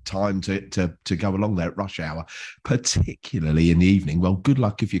time to go along there at rush hour, particularly in the evening, well, good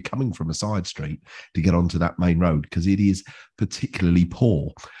luck if you're coming from a side street to get onto that main road, because it is particularly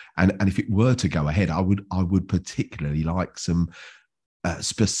poor. And if it were to go ahead, I would particularly like some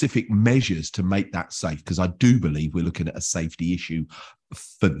specific measures to make that safe, because I do believe we're looking at a safety issue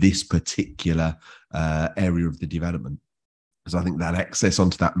for this particular area of the development, because I think that access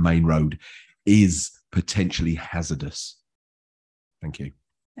onto that main road is potentially hazardous. Thank you.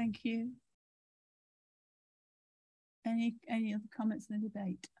 Thank you. Any other comments in the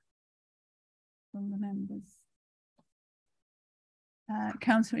debate from the members?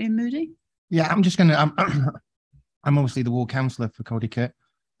 Councillor Ian Moody. Yeah, I'm just going to. I'm obviously the ward councillor for Caldicot.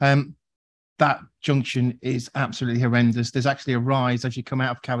 That junction is absolutely horrendous. There's actually a rise as you come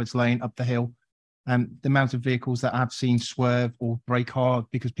out of Cowards Lane up the hill. The amount of vehicles that I've seen swerve or brake hard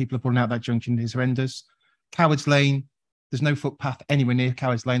because people are pulling out that junction is horrendous. Cowards Lane, there's no footpath anywhere near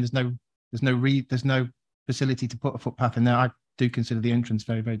Cowards Lane. There's no facility to put a footpath in there. I do consider the entrance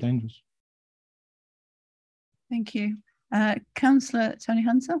very, very dangerous. Thank you. Councillor Tony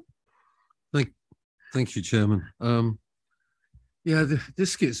Hunter. Thank you, Chairman. Yeah,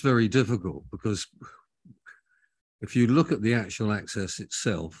 this gets very difficult because if you look at the actual access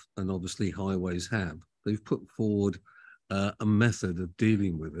itself, and obviously highways they've put forward a method of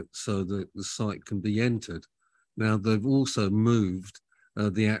dealing with it so that the site can be entered. Now, they've also moved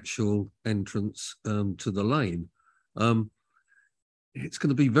the actual entrance to the lane. It's going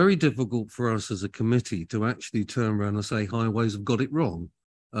to be very difficult for us as a committee to actually turn around and say highways have got it wrong.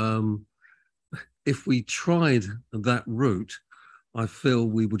 If we tried that route, I feel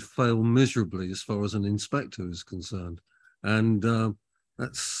we would fail miserably as far as an inspector is concerned. And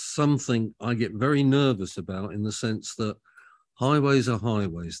that's something I get very nervous about, in the sense that highways are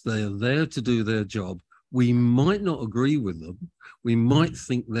highways. They are there to do their job. We might not agree with them. We might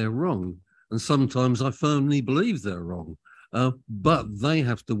think they're wrong. And sometimes I firmly believe they're wrong. But they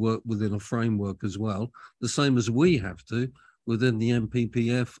have to work within a framework as well, the same as we have to within the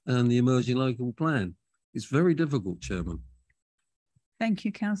NPPF and the Emerging Local Plan. It's very difficult, Chairman. Thank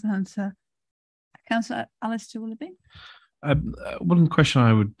you, Councillor Hunter. Councillor Alistair Willoughby. One question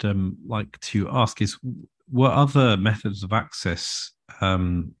I would like to ask is, were other methods of access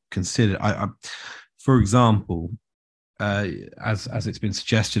considered? For example, as it's been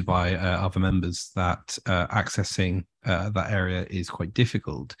suggested by other members, that accessing that area is quite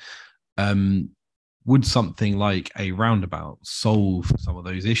difficult. Would something like a roundabout solve some of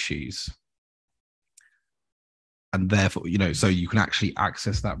those issues? And therefore, so you can actually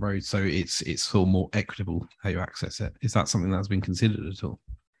access that road, so it's sort of more equitable how you access it. Is that something that's been considered at all?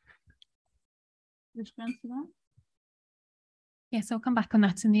 Would you answer that? Yes, I'll come back on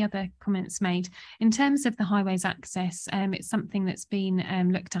that and the other comments made. In terms of the highways access, it's something that's been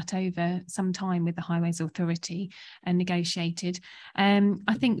looked at over some time with the Highways Authority and negotiated.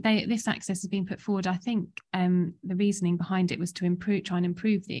 I think this access has been put forward. I think the reasoning behind it was to try and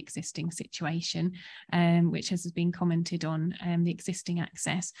improve the existing situation, which has been commented on, the existing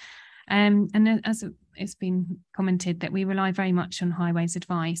access. And as it's been commented, that we rely very much on Highways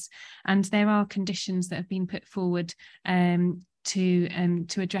advice, and there are conditions that have been put forward to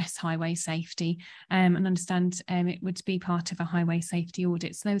address highway safety, and understand it would be part of a highway safety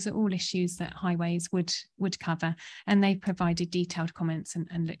audit. So those are all issues that Highways would cover, and they provided detailed comments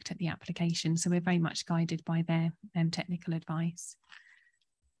and looked at the application. So we're very much guided by their technical advice.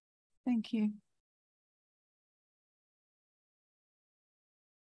 Thank you.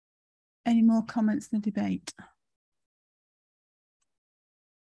 Any more comments in the debate?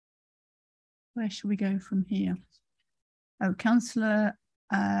 Where should we go from here? Oh, Councillor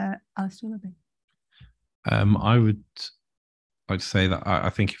Alistair Willoughby. I'd say that I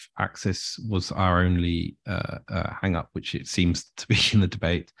think if access was our only hang up, which it seems to be in the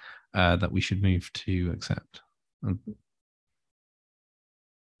debate, that we should move to accept. To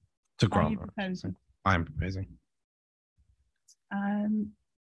grant. Are you proposing? I am proposing.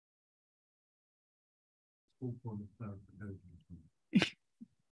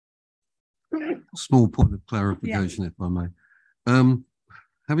 Small point of clarification, if I may.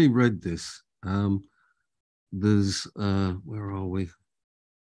 Having read this, there's where are we?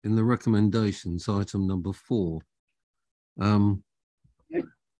 In the recommendations, item number 4.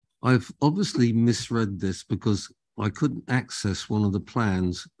 I've obviously misread this because I couldn't access one of the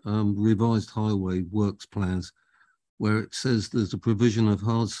plans, revised highway works plans, where it says there's a provision of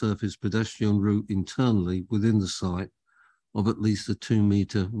hard surface pedestrian route internally within the site of at least a 2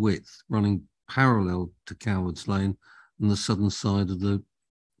 metre width running parallel to Cowards Lane and the southern side of the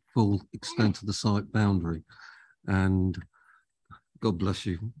full extent of the site boundary. And God bless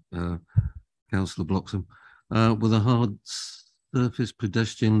you, Councillor Bloxham, with a hard surface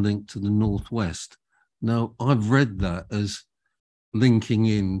pedestrian link to the northwest. Now, I've read that as linking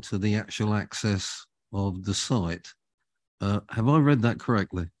in to the actual access of the site. Have I read that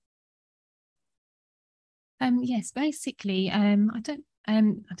correctly? Yes, basically, I don't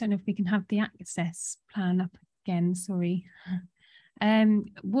know if we can have the access plan up again. Sorry.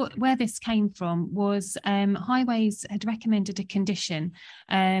 Where this came from was Highways had recommended a condition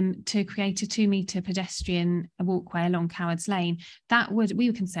to create a 2 metre pedestrian walkway along Cowards Lane. We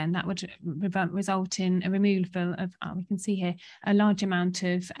were concerned that would result in a removal of, we can see here, a large amount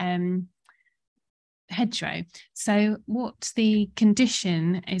of hedgerow. So what the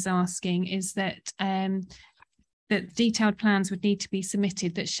condition is asking is that that detailed plans would need to be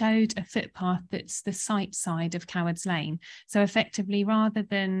submitted that showed a footpath that's the site side of Cowards Lane. So effectively, rather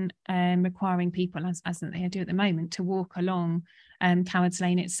than requiring people, as they do at the moment, to walk along Cowards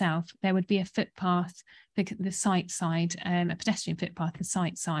Lane itself, there would be a footpath, the site side, a pedestrian footpath, the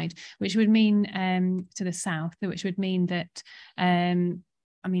site side, which would mean to the south, which would mean that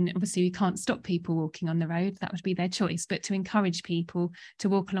I mean, obviously we can't stop people walking on the road, that would be their choice, but to encourage people to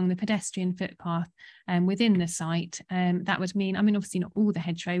walk along the pedestrian footpath within the site, that would mean, I mean, obviously not all the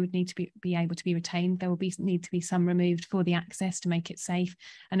hedgerow would need to be able to be retained. There will need to be some removed for the access to make it safe,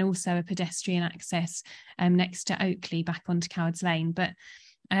 and also a pedestrian access next to Oakley back onto Cowards Lane. But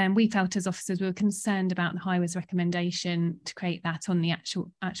we felt as officers we were concerned about the Highways recommendation to create that on the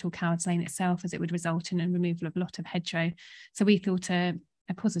actual Cowards Lane itself, as it would result in a removal of a lot of hedgerow. So we thought a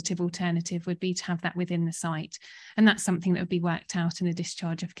positive alternative would be to have that within the site, and that's something that would be worked out in the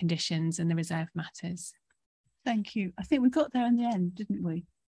discharge of conditions and the reserve matters. Thank you. I think we got there in the end, didn't we,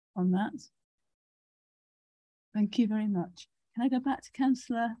 on that? Thank you very much. Can I go back to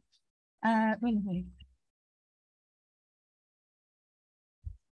Councillor Willoughby?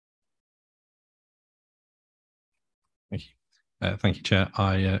 Thank you. Thank you, Chair.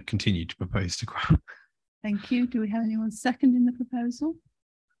 I continue to propose to grant. Thank you. Do we have anyone seconding the proposal?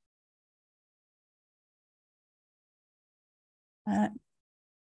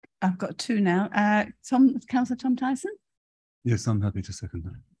 I've got two now. Councillor Tom Tyson? Yes, I'm happy to second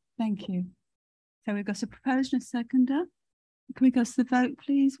that. Thank you. So we've got a proposer and a seconder. Can we go to the vote,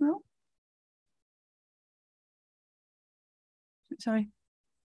 please, Will? Sorry.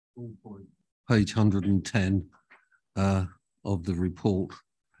 Page 110 of the report.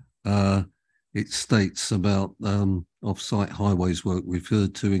 It states about off-site highways work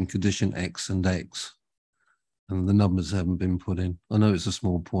referred to in condition X and X, and the numbers haven't been put in. I know it's a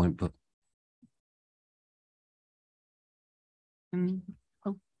small point, but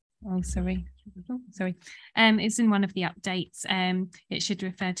sorry. It's in one of the updates. It should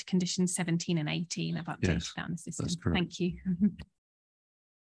refer to conditions 17 and 18. I've updated that on the system. that's correct. Thank you.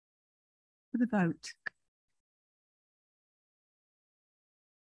 For the vote.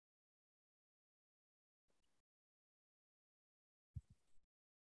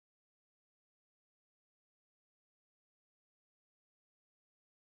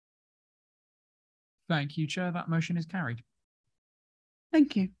 Thank you, Chair. That motion is carried.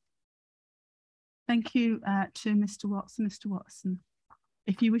 Thank you. Thank you to Mr. Watson. Mr. Watson,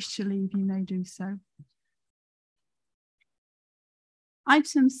 if you wish to leave, you may do so.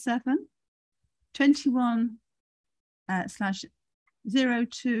 Item 7,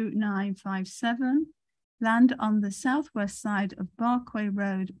 21/02957, land on the southwest side of Barkway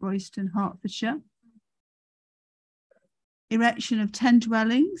Road, Royston, Hertfordshire. Erection of 10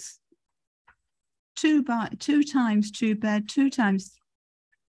 dwellings, 2 times 2 bed, 2 times.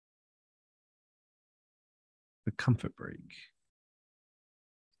 The comfort break.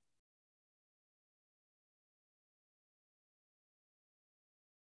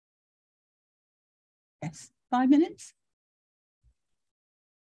 Yes, 5 minutes.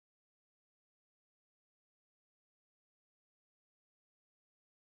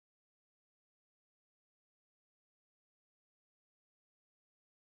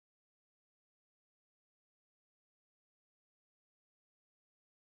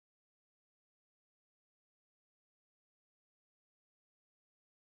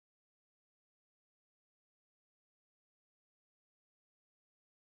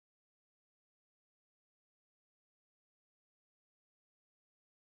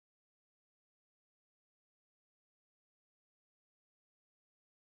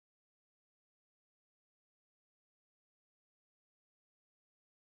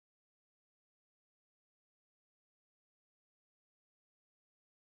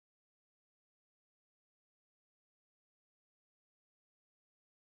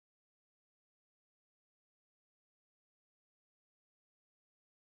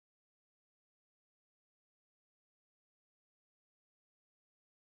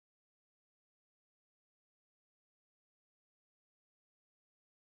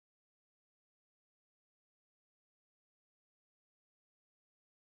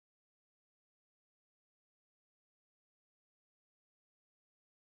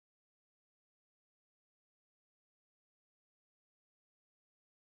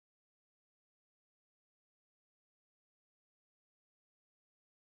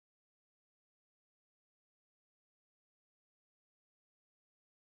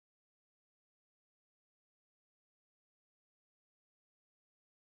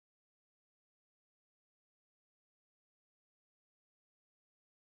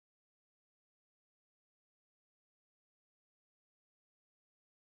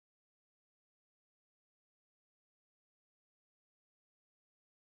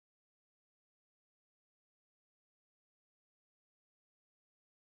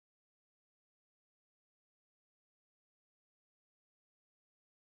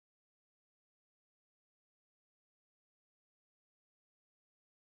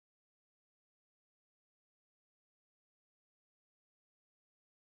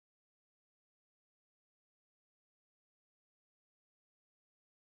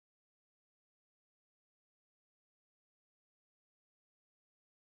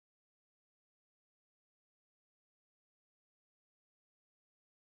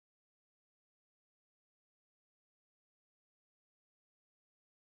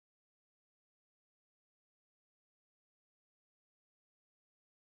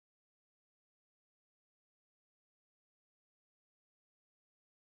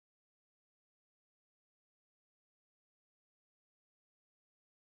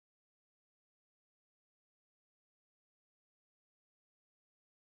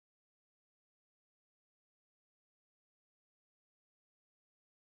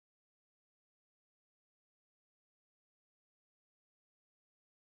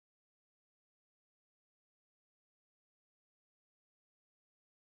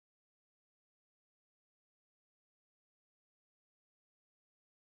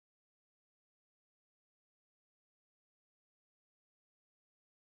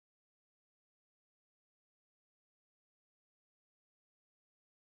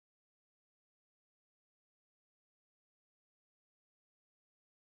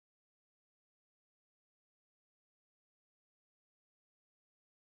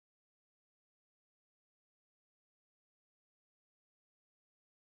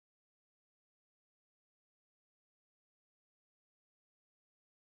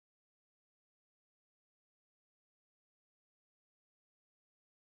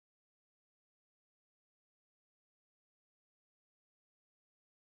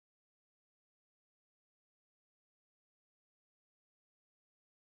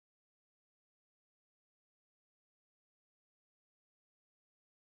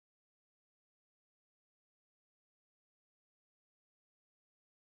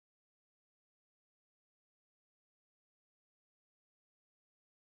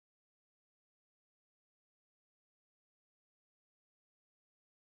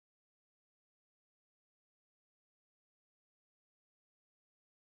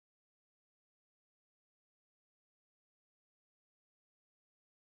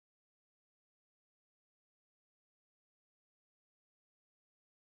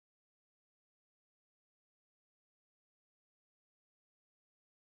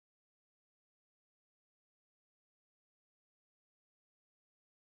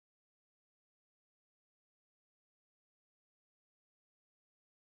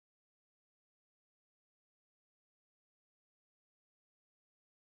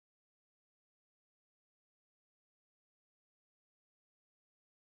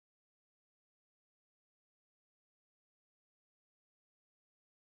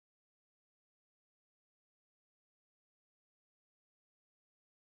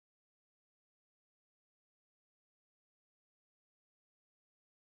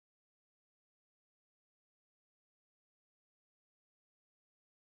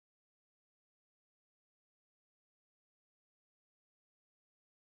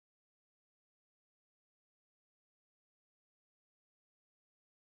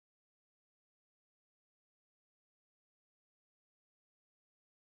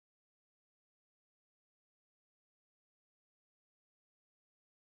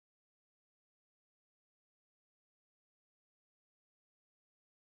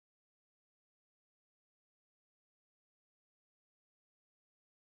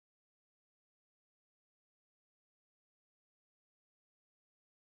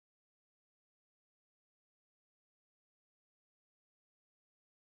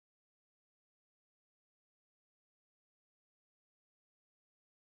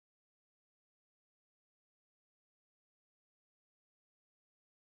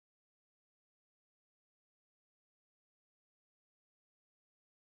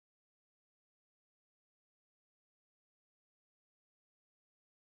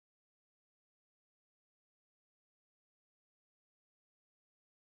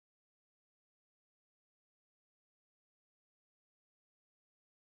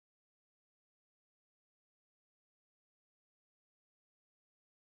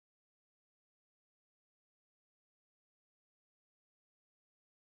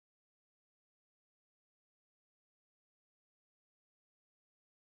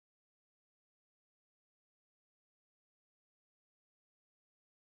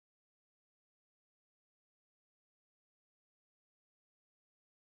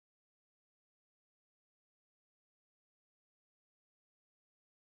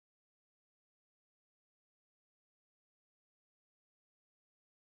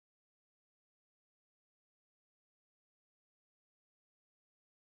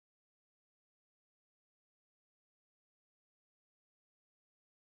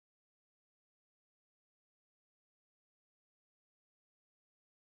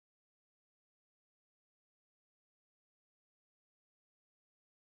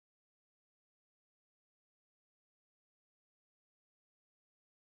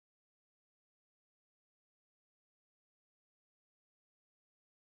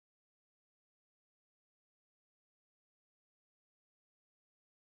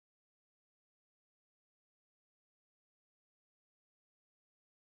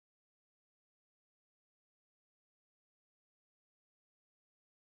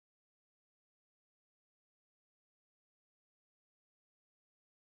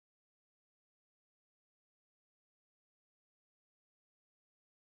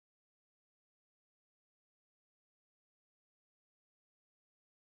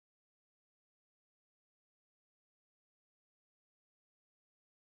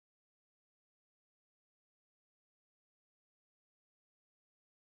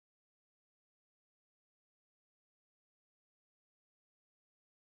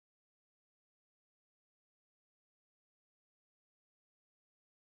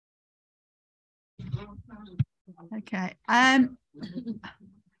 Okay. Item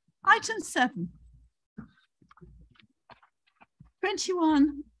 7.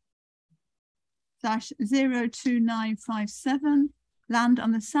 21/02957, land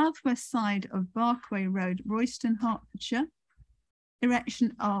on the southwest side of Barkway Road, Royston, Hertfordshire.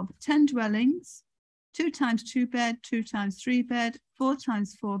 Erection of 10 dwellings, 2 times 2 bed, 2 times 3 bed, 4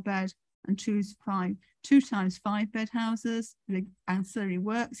 times 4 bed, and 2 times 5 bed houses with ancillary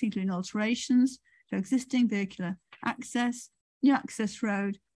works, including alterations to existing vehicular access, new access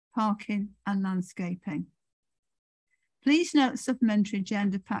road, parking, and landscaping. Please note supplementary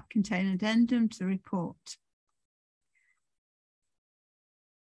agenda pack contain addendum to the report.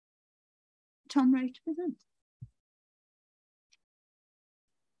 Tom, ready to present?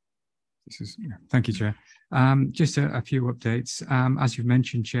 Thank you, Chair. Just a few updates. As you've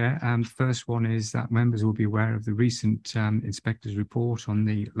mentioned, Chair, the first one is that members will be aware of the recent inspector's report on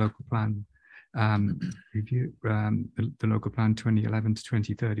the local plan review, the local plan 2011 to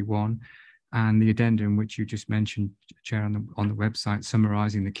 2031, and the addendum which you just mentioned, Chair, on the website,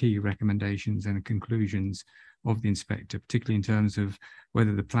 summarising the key recommendations and conclusions of the inspector, particularly in terms of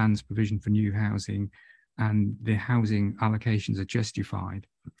whether the plan's provision for new housing and the housing allocations are justified.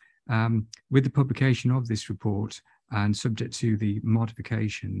 With the publication of this report and subject to the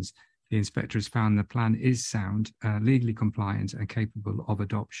modifications, the inspector has found the plan is sound, legally compliant and capable of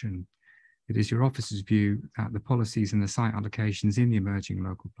adoption. It is your office's view that the policies and the site allocations in the emerging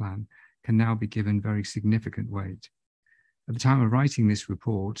local plan can now be given very significant weight. At the time of writing this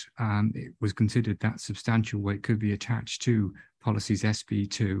report, it was considered that substantial weight could be attached to policies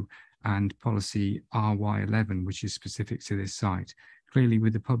SB2 and policy RY11, which is specific to this site. Clearly,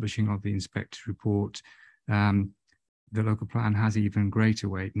 with the publishing of the inspector's report, the local plan has even greater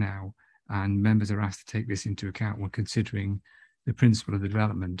weight now, and members are asked to take this into account when considering the principle of the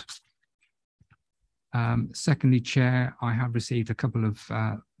development. Secondly, Chair, I have received a couple of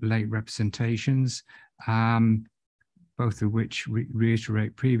late representations, both of which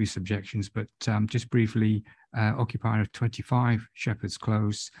reiterate previous objections, but just briefly, occupier of 25 Shepherd's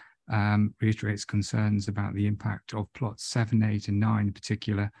Close reiterates concerns about the impact of plots 7, 8 and 9 in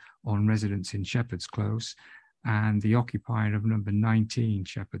particular on residents in Shepherd's Close, and the occupier of number 19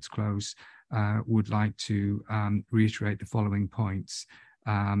 Shepherd's Close would like to reiterate the following points.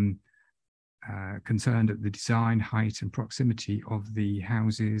 Concerned at the design, height and proximity of the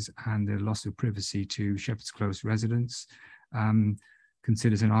houses and the loss of privacy to Shepherd's Close residents.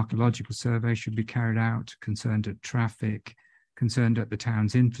 Considers an archaeological survey should be carried out. Concerned at traffic. Concerned at the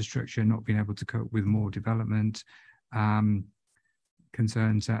town's infrastructure not being able to cope with more development.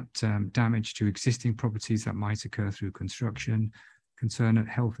 Concerns at damage to existing properties that might occur through construction. Concern at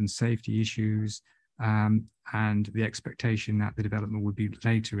health and safety issues. And the expectation that the development would be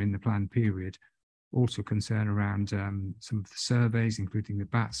later in the planned period. Also concern around some of the surveys, including the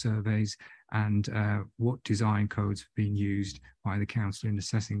BAT surveys, and what design codes have been used by the council in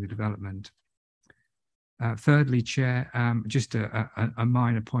assessing the development. Thirdly, Chair, just a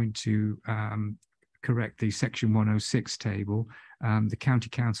minor point to correct the section 106 table. The County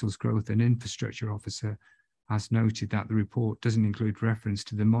Council's Growth and Infrastructure Officer has noted that the report doesn't include reference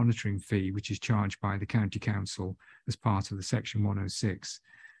to the monitoring fee, which is charged by the County Council as part of the section 106.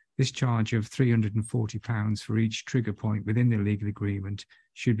 This charge of £340 for each trigger point within the legal agreement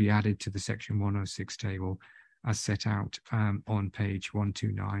should be added to the section 106 table as set out on page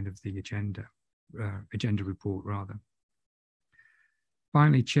 129 of the agenda report rather.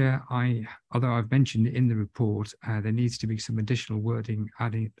 Finally, Chair, although I've mentioned in the report, there needs to be some additional wording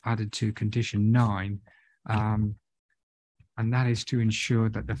added to condition 9. And that is to ensure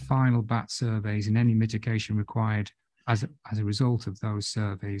that the final BAT surveys and any mitigation required as a result of those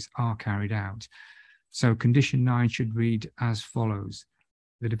surveys are carried out. So condition 9 should read as follows.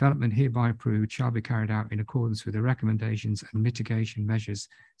 The development hereby approved shall be carried out in accordance with the recommendations and mitigation measures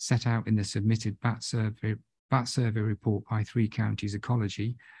set out in the submitted BAT survey report by Three Counties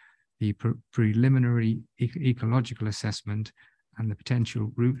Ecology, the preliminary ecological assessment and the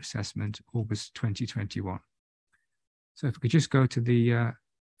potential route assessment, August 2021. So if we could just go to the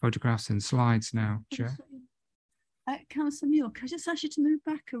photographs and slides now, Chair. Councillor Muir, can I just ask you to move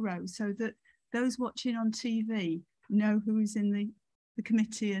back a row so that those watching on TV know who is in the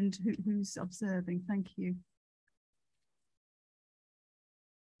committee and who's observing? Thank you.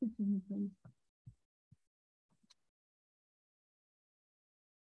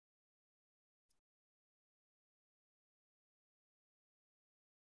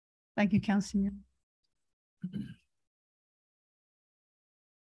 Thank you, Councillor Muir.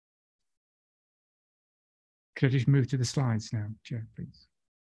 Could I just move to the slides now, Chair, please?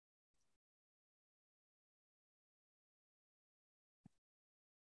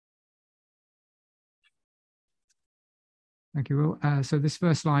 Thank you, Will. So this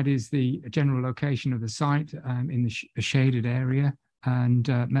first slide is the general location of the site in the shaded area, and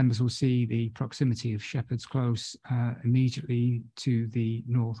members will see the proximity of Shepherd's Close immediately to the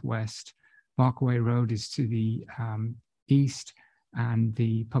northwest. Barkway Road is to the east, and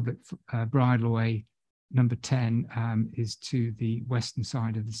the public bridleway number 10 is to the western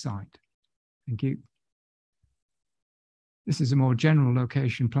side of the site. Thank you. This is a more general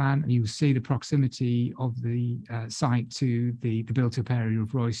location plan, and you will see the proximity of the site to the built-up area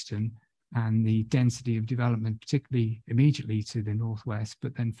of Royston and the density of development, particularly immediately to the northwest,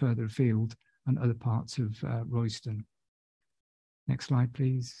 but then further afield and other parts of Royston. Next slide,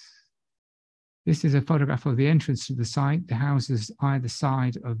 please. This is a photograph of the entrance to the site. The houses either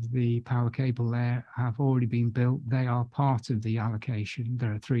side of the power cable there have already been built. They are part of the allocation.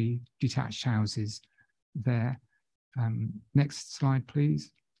 There are 3 detached houses there. Next slide,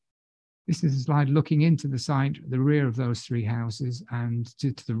 please. This is a slide looking into the site, the rear of those 3 houses, and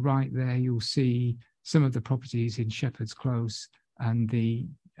to the right there, you'll see some of the properties in Shepherd's Close and the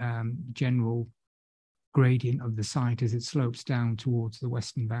general gradient of the site as it slopes down towards the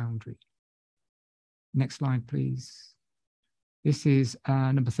western boundary. Next slide, please. This is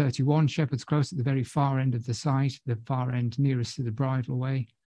number 31, Shepherd's Close, at the very far end of the site, the far end nearest to the bridleway.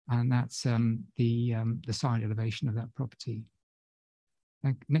 And that's the side elevation of that property.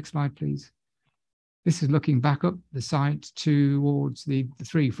 Next slide, please. This is looking back up the site towards the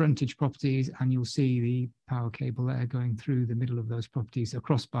 3 frontage properties, and you'll see the power cable there going through the middle of those properties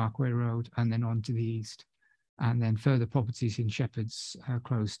across Barkway Road and then on to the east, and then further properties in Shepherd's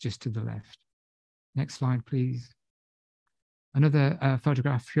Close just to the left. Next slide, please. Another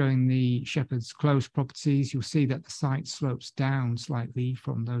photograph showing the Shepherd's Close properties. You'll see that the site slopes down slightly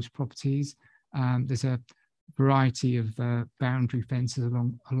from those properties. There's a variety of boundary fences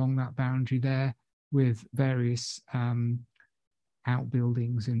along that boundary there, with various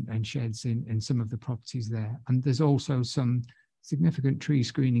outbuildings and sheds in some of the properties there. And there's also some significant tree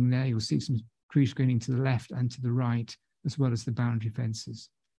screening there. You'll see some tree screening to the left and to the right, as well as the boundary fences.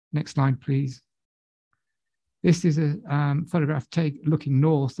 Next slide, please. This is a photograph looking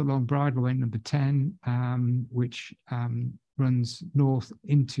north along bridleway number 10, which runs north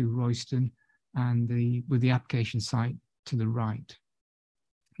into Royston, and with the application site to the right.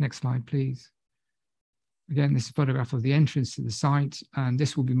 Next slide, please. Again, this is a photograph of the entrance to the site, and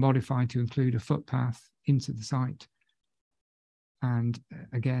this will be modified to include a footpath into the site. And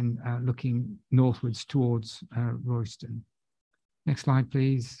again, looking northwards towards Royston. Next slide,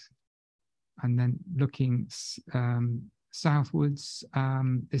 please. And then looking southwards,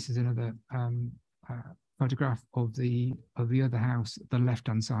 this is another photograph of the other house, the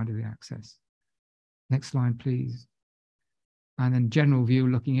left-hand side of the access. Next slide, please. And then general view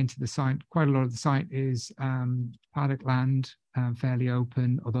looking into the site. Quite a lot of the site is paddock land, fairly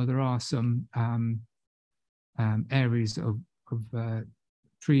open, although there are some areas of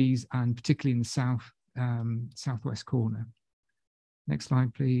trees, and particularly in the southwest corner. Next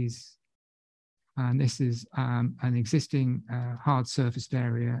slide, please. And this is an existing hard surfaced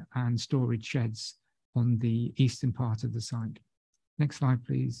area and storage sheds on the eastern part of the site. Next slide,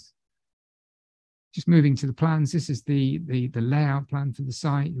 please. Just moving to the plans, this is the layout plan for the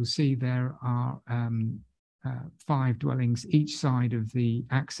site. You'll see there are 5 dwellings each side of the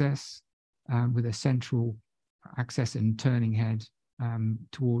access, with a central access and turning head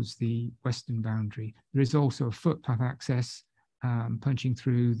towards the western boundary. There is also a footpath access punching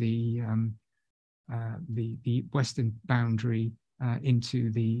through the western boundary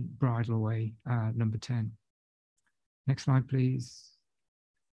into the bridleway number 10. Next slide, please.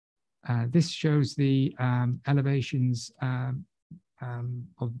 This shows the elevations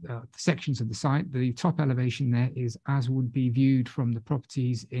of the sections of the site. The top elevation there is as would be viewed from the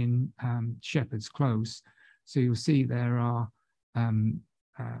properties in Shepherd's Close. So you'll see there are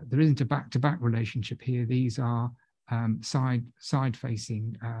there isn't a back-to-back relationship here. These are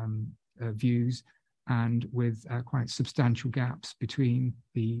side-facing views, and with quite substantial gaps between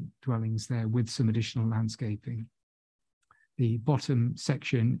the dwellings there, with some additional landscaping. The bottom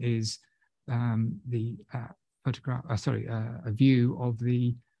section is the a view of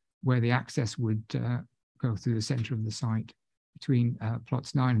where the access would go through the centre of the site between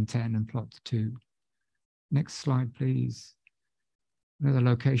plots 9 and 10 and plot 2. Next slide, please. Another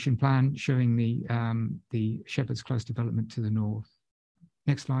location plan showing the Shepherd's Close development to the north.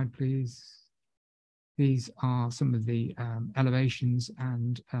 Next slide, please. These are some of the elevations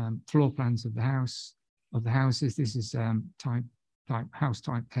and floor plans of the houses. This is house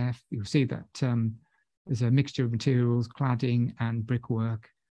type F. You'll see that there's a mixture of materials, cladding and brickwork,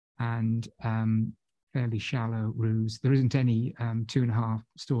 and fairly shallow roofs. There isn't any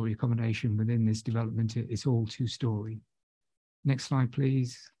 2.5-storey accommodation within this development. It's all 2-storey. Next slide,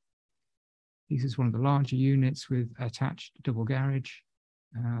 please. This is one of the larger units with attached double garage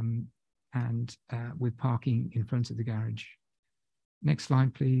and with parking in front of the garage. Next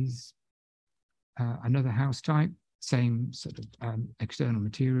slide, please. Another house type, same sort of external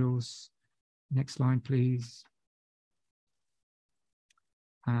materials. Next slide, please.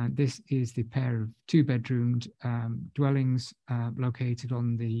 And this is the pair of 2-bedroomed dwellings located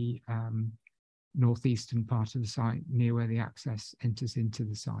on the northeastern part of the site, near where the access enters into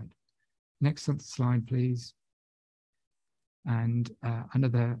the site. Next slide, please. And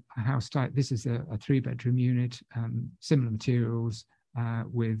another house type. This is a 3-bedroom unit, similar materials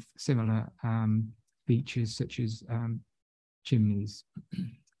with similar features such as chimneys.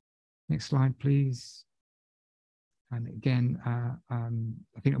 Next slide, please. And again,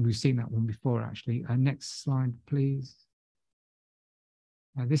 I think we've seen that one before, actually. Next slide, please.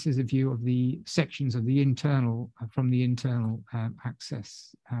 This is a view of the sections of the internal, from the internal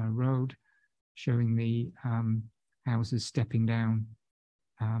access road, showing the houses stepping down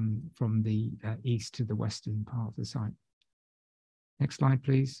from the east to the western part of the site. Next slide,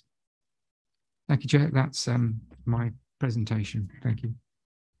 please. Thank you, Chair. That's my presentation. Thank you.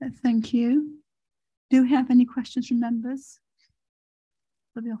 Thank you. Do we have any questions from members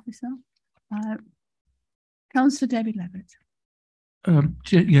for the officer? Councillor David Levitt.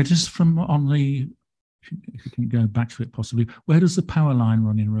 Yeah, just from on the, if you can go back to it possibly, where does the power line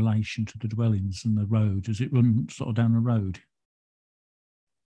run in relation to the dwellings and the road? Does it run sort of down the road?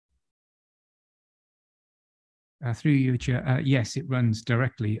 Through you, Chair, yes, it runs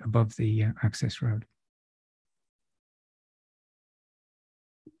directly above the access road.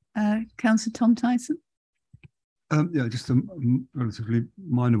 Councillor Tom Tyson. Yeah, just a relatively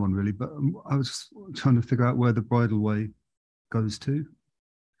minor one, really. But I was just trying to figure out where the bridleway goes to,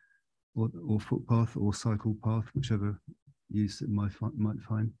 or footpath, or cycle path, whichever use it might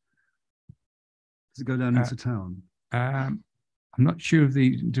find. Does it go down into town? I'm not sure of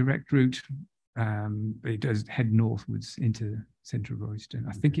the direct route, but it does head northwards into central Royston.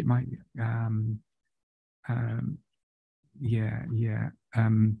 I think it might. Yeah.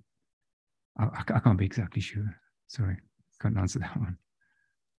 I can't be exactly sure. Sorry, can't answer that one.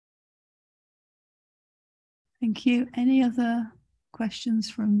 Thank you. Any other questions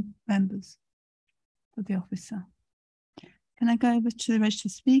from members for the officer? Can I go over to the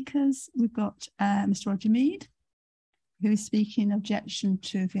registered speakers? We've got Mr. Roger Mead, who is speaking in objection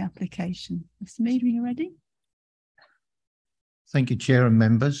to the application. Mr. Mead, when you're ready. Thank you, Chair and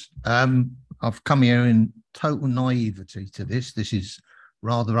members. I've come here in total naivety to this. This is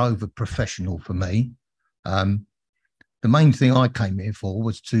rather over professional for me. The main thing I came here for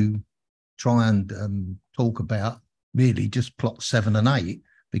was to try and talk about really just plot 7 and 8,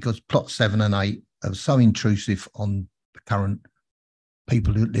 because plot 7 and 8 are so intrusive on the current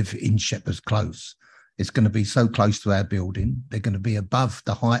people who live in Shepherd's Close. It's going to be so close to our building. They're going to be above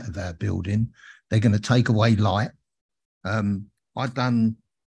the height of our building. They're going to take away light. I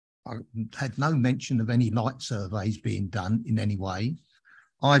had no mention of any light surveys being done in any way.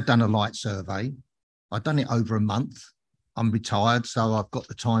 I've done a light survey. I've done it over a month. I'm retired, so I've got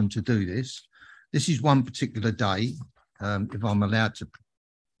the time to do this. This is one particular day, if I'm allowed to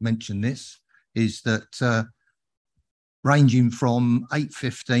mention this, is that ranging from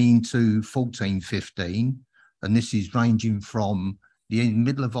 8:15 to 14:15, and this is ranging from the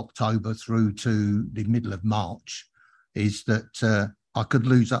middle of October through to the middle of March, is that I could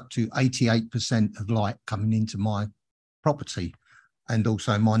lose up to 88% of light coming into my property and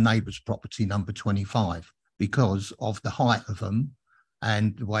also my neighbour's property number 25 because of the height of them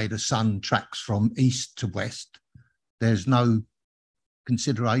and the way the sun tracks from east to west. There's no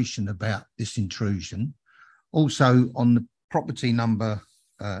consideration about this intrusion. Also on the property number,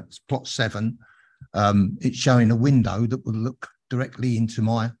 plot 7, it's showing a window that will look directly into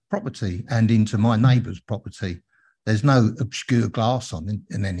my property and into my neighbour's property. There's no obscure glass on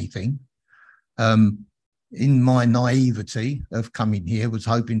in anything. In my naivety of coming here, was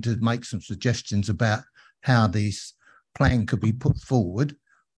hoping to make some suggestions about how this plan could be put forward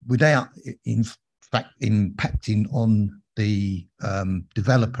without, in fact, impacting on the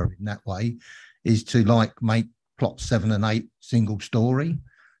developer in that way, is to make plot 7 and 8 single story,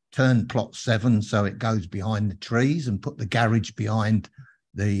 turn plot 7 so it goes behind the trees and put the garage behind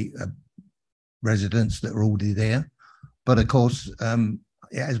the residents that are already there. But of course, it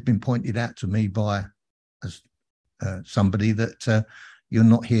has been pointed out to me by somebody that you're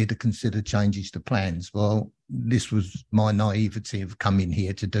not here to consider changes to plans. Well, this was my naivety of coming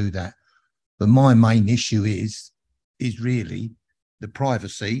here to do that. But my main issue is really the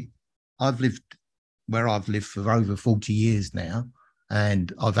privacy. I've lived where I've lived for over 40 years now,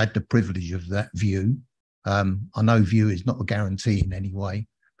 and I've had the privilege of that view. I know view is not a guarantee in any way,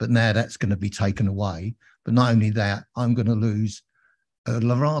 but now that's going to be taken away. But not only that, I'm going to lose a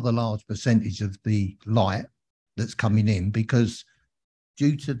rather large percentage of the light that's coming in, because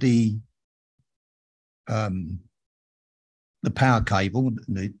due to the power cable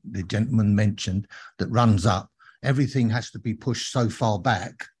the gentleman mentioned that runs up, everything has to be pushed so far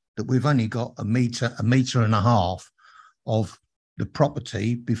back that we've only got a metre and a half of the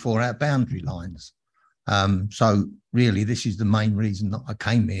property before our boundary lines. So really, this is the main reason that I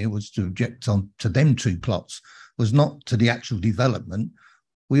came here, was to object on to them two plots, was not to the actual development.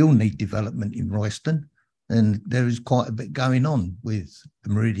 We all need development in Royston, and there is quite a bit going on with the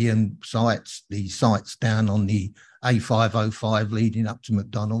Meridian sites, the sites down on the A505 leading up to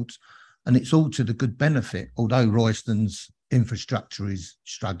McDonald's, and it's all to the good benefit, although Royston's infrastructure is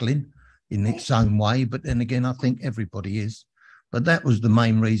struggling in its own way, but then again, I think everybody is. But that was the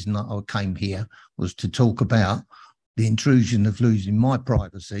main reason that I came here, was to talk about the intrusion of losing my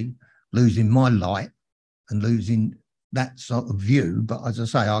privacy, losing my light, and losing that sort of view. But as I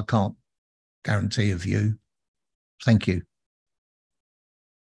say, I can't guarantee a view. Thank you.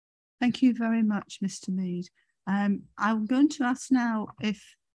 Thank you very much, Mr. Mead. I'm going to ask now if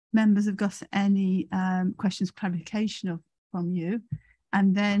members have got any questions, clarification from you,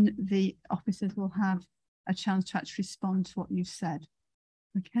 and then the officers will have a chance to actually respond to what you've said.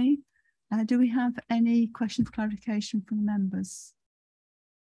 Okay. Do we have any questions, clarification from members?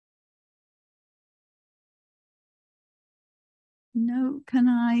 No. Can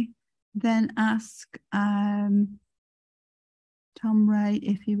I then ask Tom Ray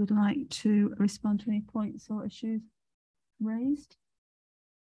if he would like to respond to any points or issues raised?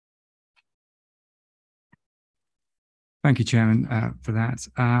 Thank you, Chairman, for that.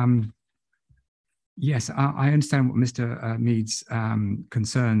 Yes, I understand what Mr. Mead's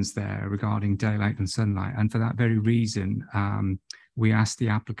concerns there regarding daylight and sunlight. And for that very reason, we asked the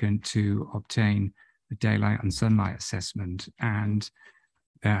applicant to obtain the daylight and sunlight assessment. And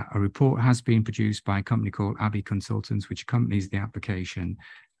a report has been produced by a company called Abbey Consultants, which accompanies the application.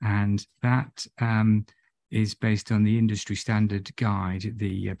 And that is based on the industry standard guide,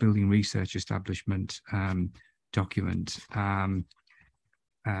 the Building Research Establishment document,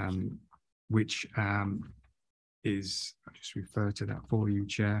 which is, I'll just refer to that for you,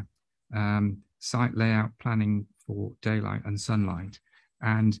 Chair, site layout planning for daylight and sunlight.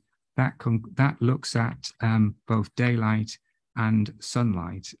 And that looks at both daylight and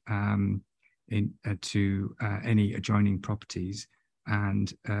sunlight to any adjoining properties,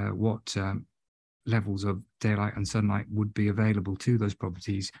 and what levels of daylight and sunlight would be available to those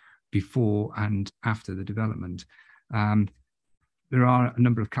properties before and after the development. There are a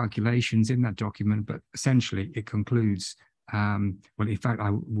number of calculations in that document, but essentially it concludes, well, in fact, I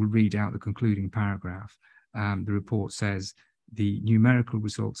will read out the concluding paragraph. The report says, the numerical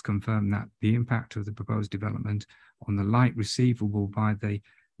results confirm that the impact of the proposed development on the light receivable by the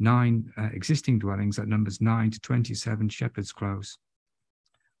 9 existing dwellings at numbers 9 to 27 Shepherd's Close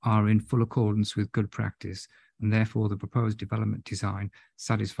are in full accordance with good practice, and therefore the proposed development design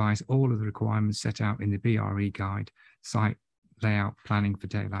satisfies all of the requirements set out in the BRE guide, site layout planning for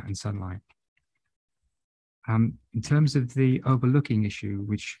daylight and sunlight. In terms of the overlooking issue,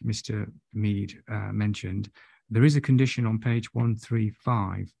 which Mr. Mead mentioned, there is a condition on page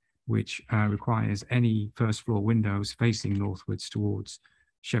 135, which requires any first floor windows facing northwards towards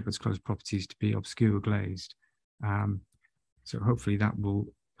Shepherd's Close properties to be obscure glazed. So hopefully that will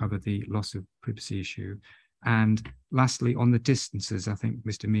cover the loss of privacy issue. And lastly, on the distances, I think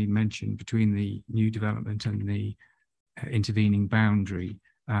Mr. Mead mentioned between the new development and the intervening boundary.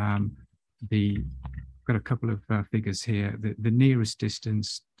 Got a couple of figures here. The nearest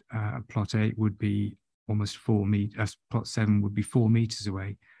distance, plot 8 would be almost 4 meters, plot 7 would be 4 meters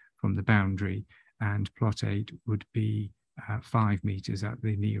away from the boundary, and plot 8 would be 5 meters at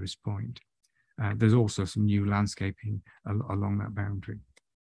the nearest point. There's also some new landscaping along that boundary.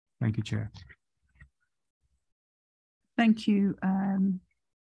 Thank you, Chair. Thank you,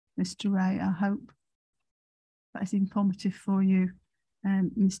 Mr. Ray. I hope that is informative for you,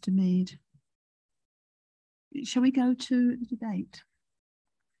 Mr. Mead. Shall we go to the debate?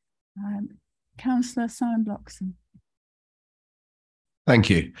 Councillor Simon Bloxham. Thank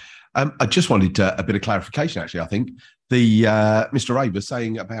you. I just wanted a bit of clarification, actually. I think the Mr. Ray was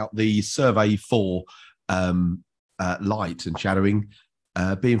saying about the survey for light and shadowing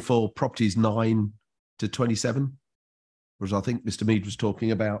being for properties 9 to 27, whereas I think Mr. Mead was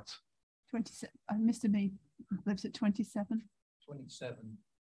talking about 27. Mr. Mead lives at 27. 27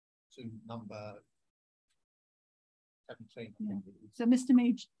 to number 17. Yeah. So, Mr.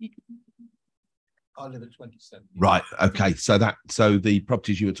 Mead, I live at 27. Right. Okay. So the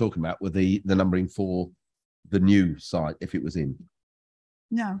properties you were talking about were the numbering for the new site if it was in.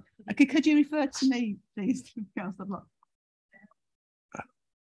 no. Okay, could you refer to me, please, Councillor Block?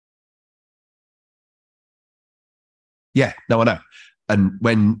 Yeah. No, I know. And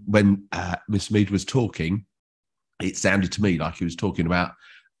when Mr. Mead was talking, it sounded to me like he was talking about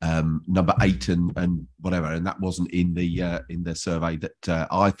number 8 and whatever, and that wasn't in the survey that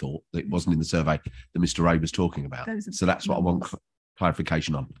I thought it wasn't in the survey that Mr. Ray was talking about. So that's what I want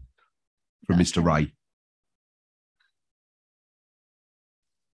clarification on from Mr. Ray.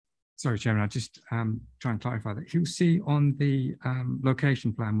 Sorry, Chairman, I'll just try and clarify that. You'll see on the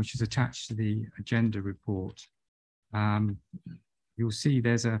location plan, which is attached to the agenda report, you'll see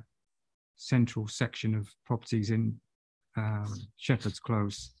there's a central section of properties in Shepherd's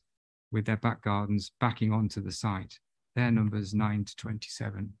Close with their back gardens backing onto the site. Their numbers 9 to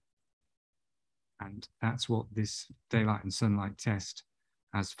 27. And that's what this daylight and sunlight test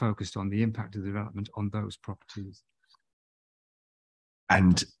has focused on, the impact of the development on those properties.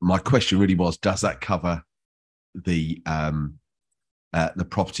 And my question really was, does that cover the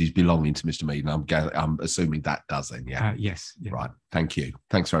properties belonging to Mr. Mead? And I'm assuming that does then, yeah? Yes. Yeah. Right. Thank you.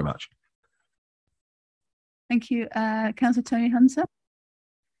 Thanks very much. Thank you. Councillor Tony Hunter.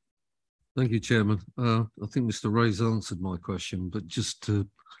 Thank you, Chairman. I think Mr. Ray's answered my question, but just to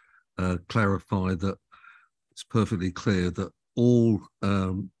clarify that it's perfectly clear that all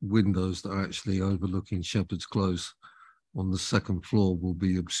windows that are actually overlooking Shepherd's Close on the second floor will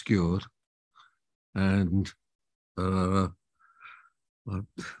be obscured. And I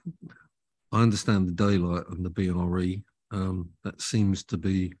understand the daylight and the BRE. That seems to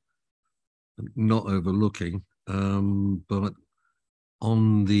be not overlooking, but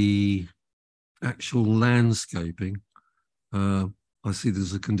on the actual landscaping, I see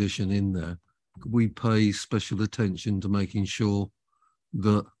there's a condition in there. We pay special attention to making sure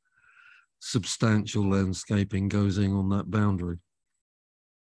that substantial landscaping goes in on that boundary.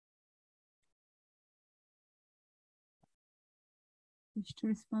 Wish to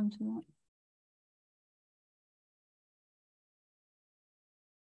respond to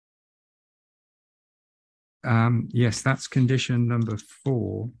that? Yes, that's condition number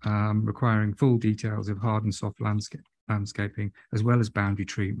 4, requiring full details of hard and soft landscaping, as well as boundary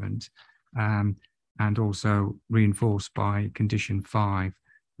treatment, and also reinforced by condition 5,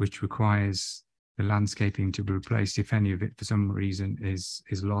 which requires the landscaping to be replaced if any of it, for some reason, is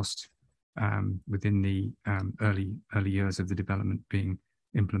lost within the early years of the development being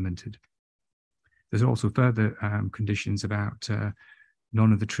implemented. There's also further conditions about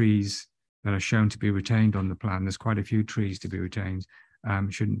none of the trees that are shown to be retained on the plan. There's quite a few trees to be retained,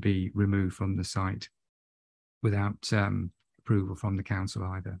 shouldn't be removed from the site without approval from the council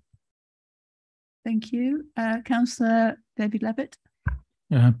either. Thank you. Councillor David Levitt.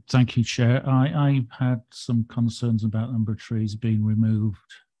 Thank you, Chair. I had some concerns about the number of trees being removed,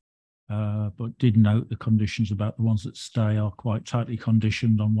 but did note the conditions about the ones that stay are quite tightly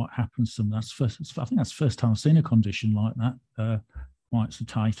conditioned on what happens to them. I think that's the first time I've seen a condition like that. Quite so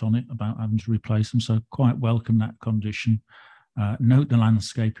tight on it about having to replace them, so quite welcome that condition. Note the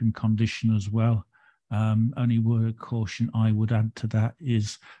landscaping condition as well. Only word of caution I would add to that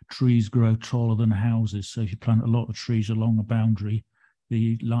is trees grow taller than houses, so if you plant a lot of trees along a boundary,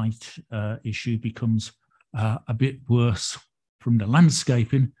 the light issue becomes a bit worse from the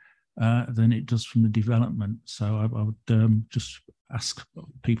landscaping than it does from the development. So I would just ask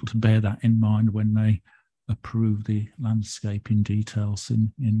people to bear that in mind when they approve the landscaping details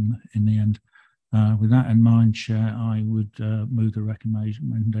in the end. With that in mind, Chair, I would move the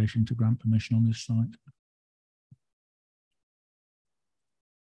recommendation to grant permission on this site.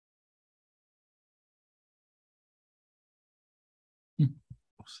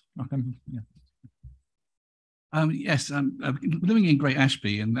 Yes, living in Great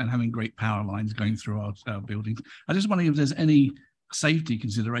Ashby and having great power lines going through our buildings, I just wondering if there's any safety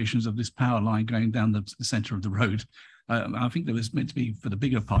considerations of this power line going down the centre of the road. I think there was meant to be for the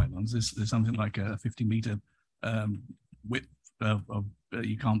bigger pylons. There's something like a 50-metre width of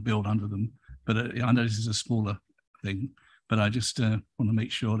you can't build under them. But I know this is a smaller thing. But I just want to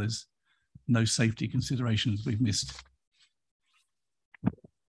make sure there's no safety considerations we've missed.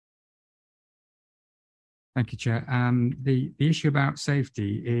 Thank you, Chair. The issue about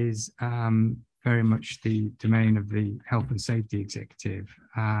safety is very much the domain of the Health and Safety Executive.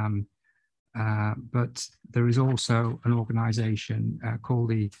 But there is also an organisation called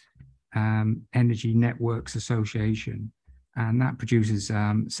the Energy Networks Association, and that produces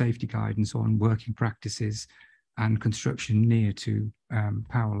safety guidance on working practices and construction near to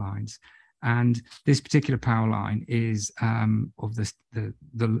power lines. And this particular power line is of the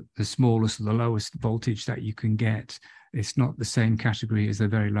smallest, the lowest voltage that you can get. It's not the same category as the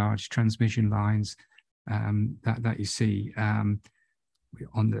very large transmission lines that you see on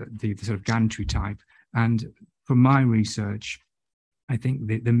the sort of gantry type. And from my research, I think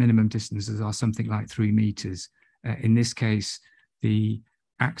the minimum distances are something like 3 meters. In this case, the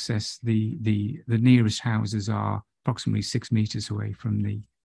nearest houses are approximately 6 meters away from the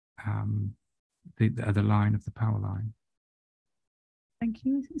other line of the power line. Thank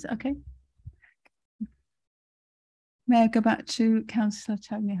you. Is that okay? May I go back to Councillor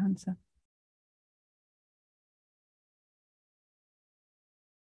Tony Hunter?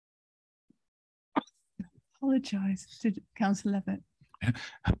 Apologise to Councillor Levitt.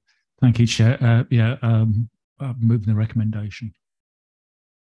 Thank you, Chair. Moving the recommendation.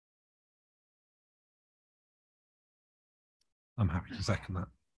 I'm happy to second that.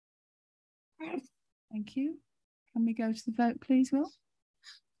 Thank you. Can we go to the vote, please, Will?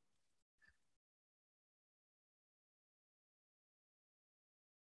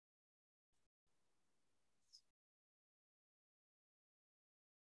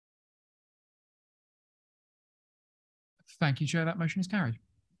 Thank you, Chair. That motion is carried.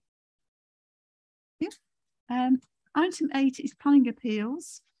 Yeah. Item 8 is planning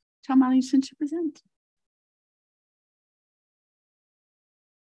appeals. Tom Allington to present.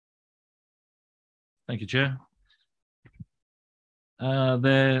 Thank you, Chair.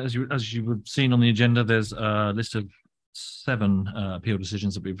 There, as you would have seen on the agenda, there's a list of 7 appeal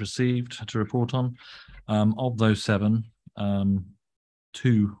decisions that we've received to report on. Of those 7,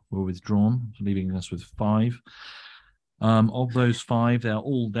 2 were withdrawn, leaving us with 5. Of those 5, they're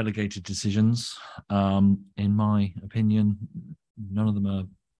all delegated decisions. In my opinion, none of them are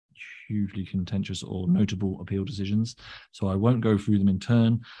hugely contentious or notable appeal decisions, so I won't go through them in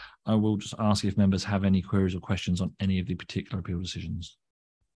turn. I will just ask if members have any queries or questions on any of the particular appeal decisions.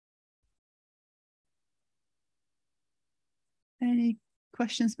 Any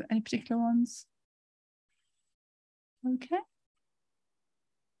questions about any particular ones? Okay.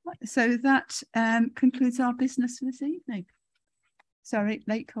 So that concludes our business for this evening. Sorry,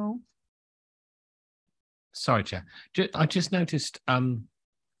 late call. Sorry, Chair. I just noticed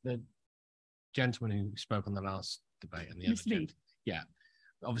the gentleman who spoke on the last debate and the other gentleman, yeah,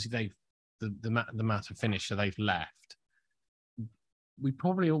 obviously the matter finished, so they've left. We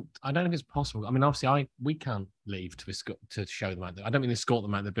probably all, I don't know if it's possible. I mean, obviously we can't leave to show them out. I don't mean escort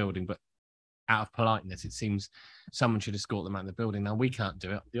them out of the building, but out of politeness, it seems someone should escort them out of the building. Now we can't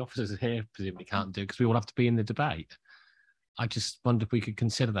do it. The officers here presumably can't do it because we all have to be in the debate. I just wonder if we could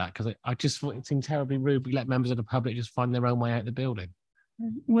consider that, because I just thought it seemed terribly rude. We let members of the public just find their own way out of the building.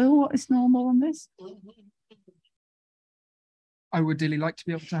 Will, what is normal on this? I would really like to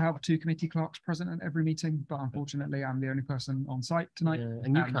be able to have 2 committee clerks present at every meeting, but unfortunately I'm the only person on site tonight. Yeah,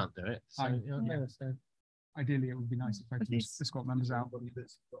 and you can't do it. So, so. Ideally, it would be nice if I could escort members out.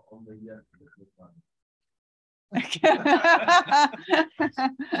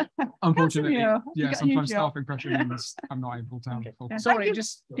 Unfortunately, yeah, sometimes staffing pressure means I'm not able to have full. Yeah, sorry,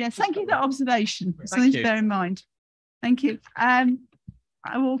 thank you for that observation. Something to bear in mind. Thank you.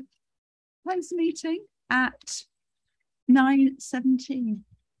 I will close the meeting at 9:17.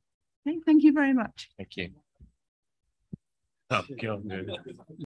 Okay, thank you very much. Thank you. Oh, God.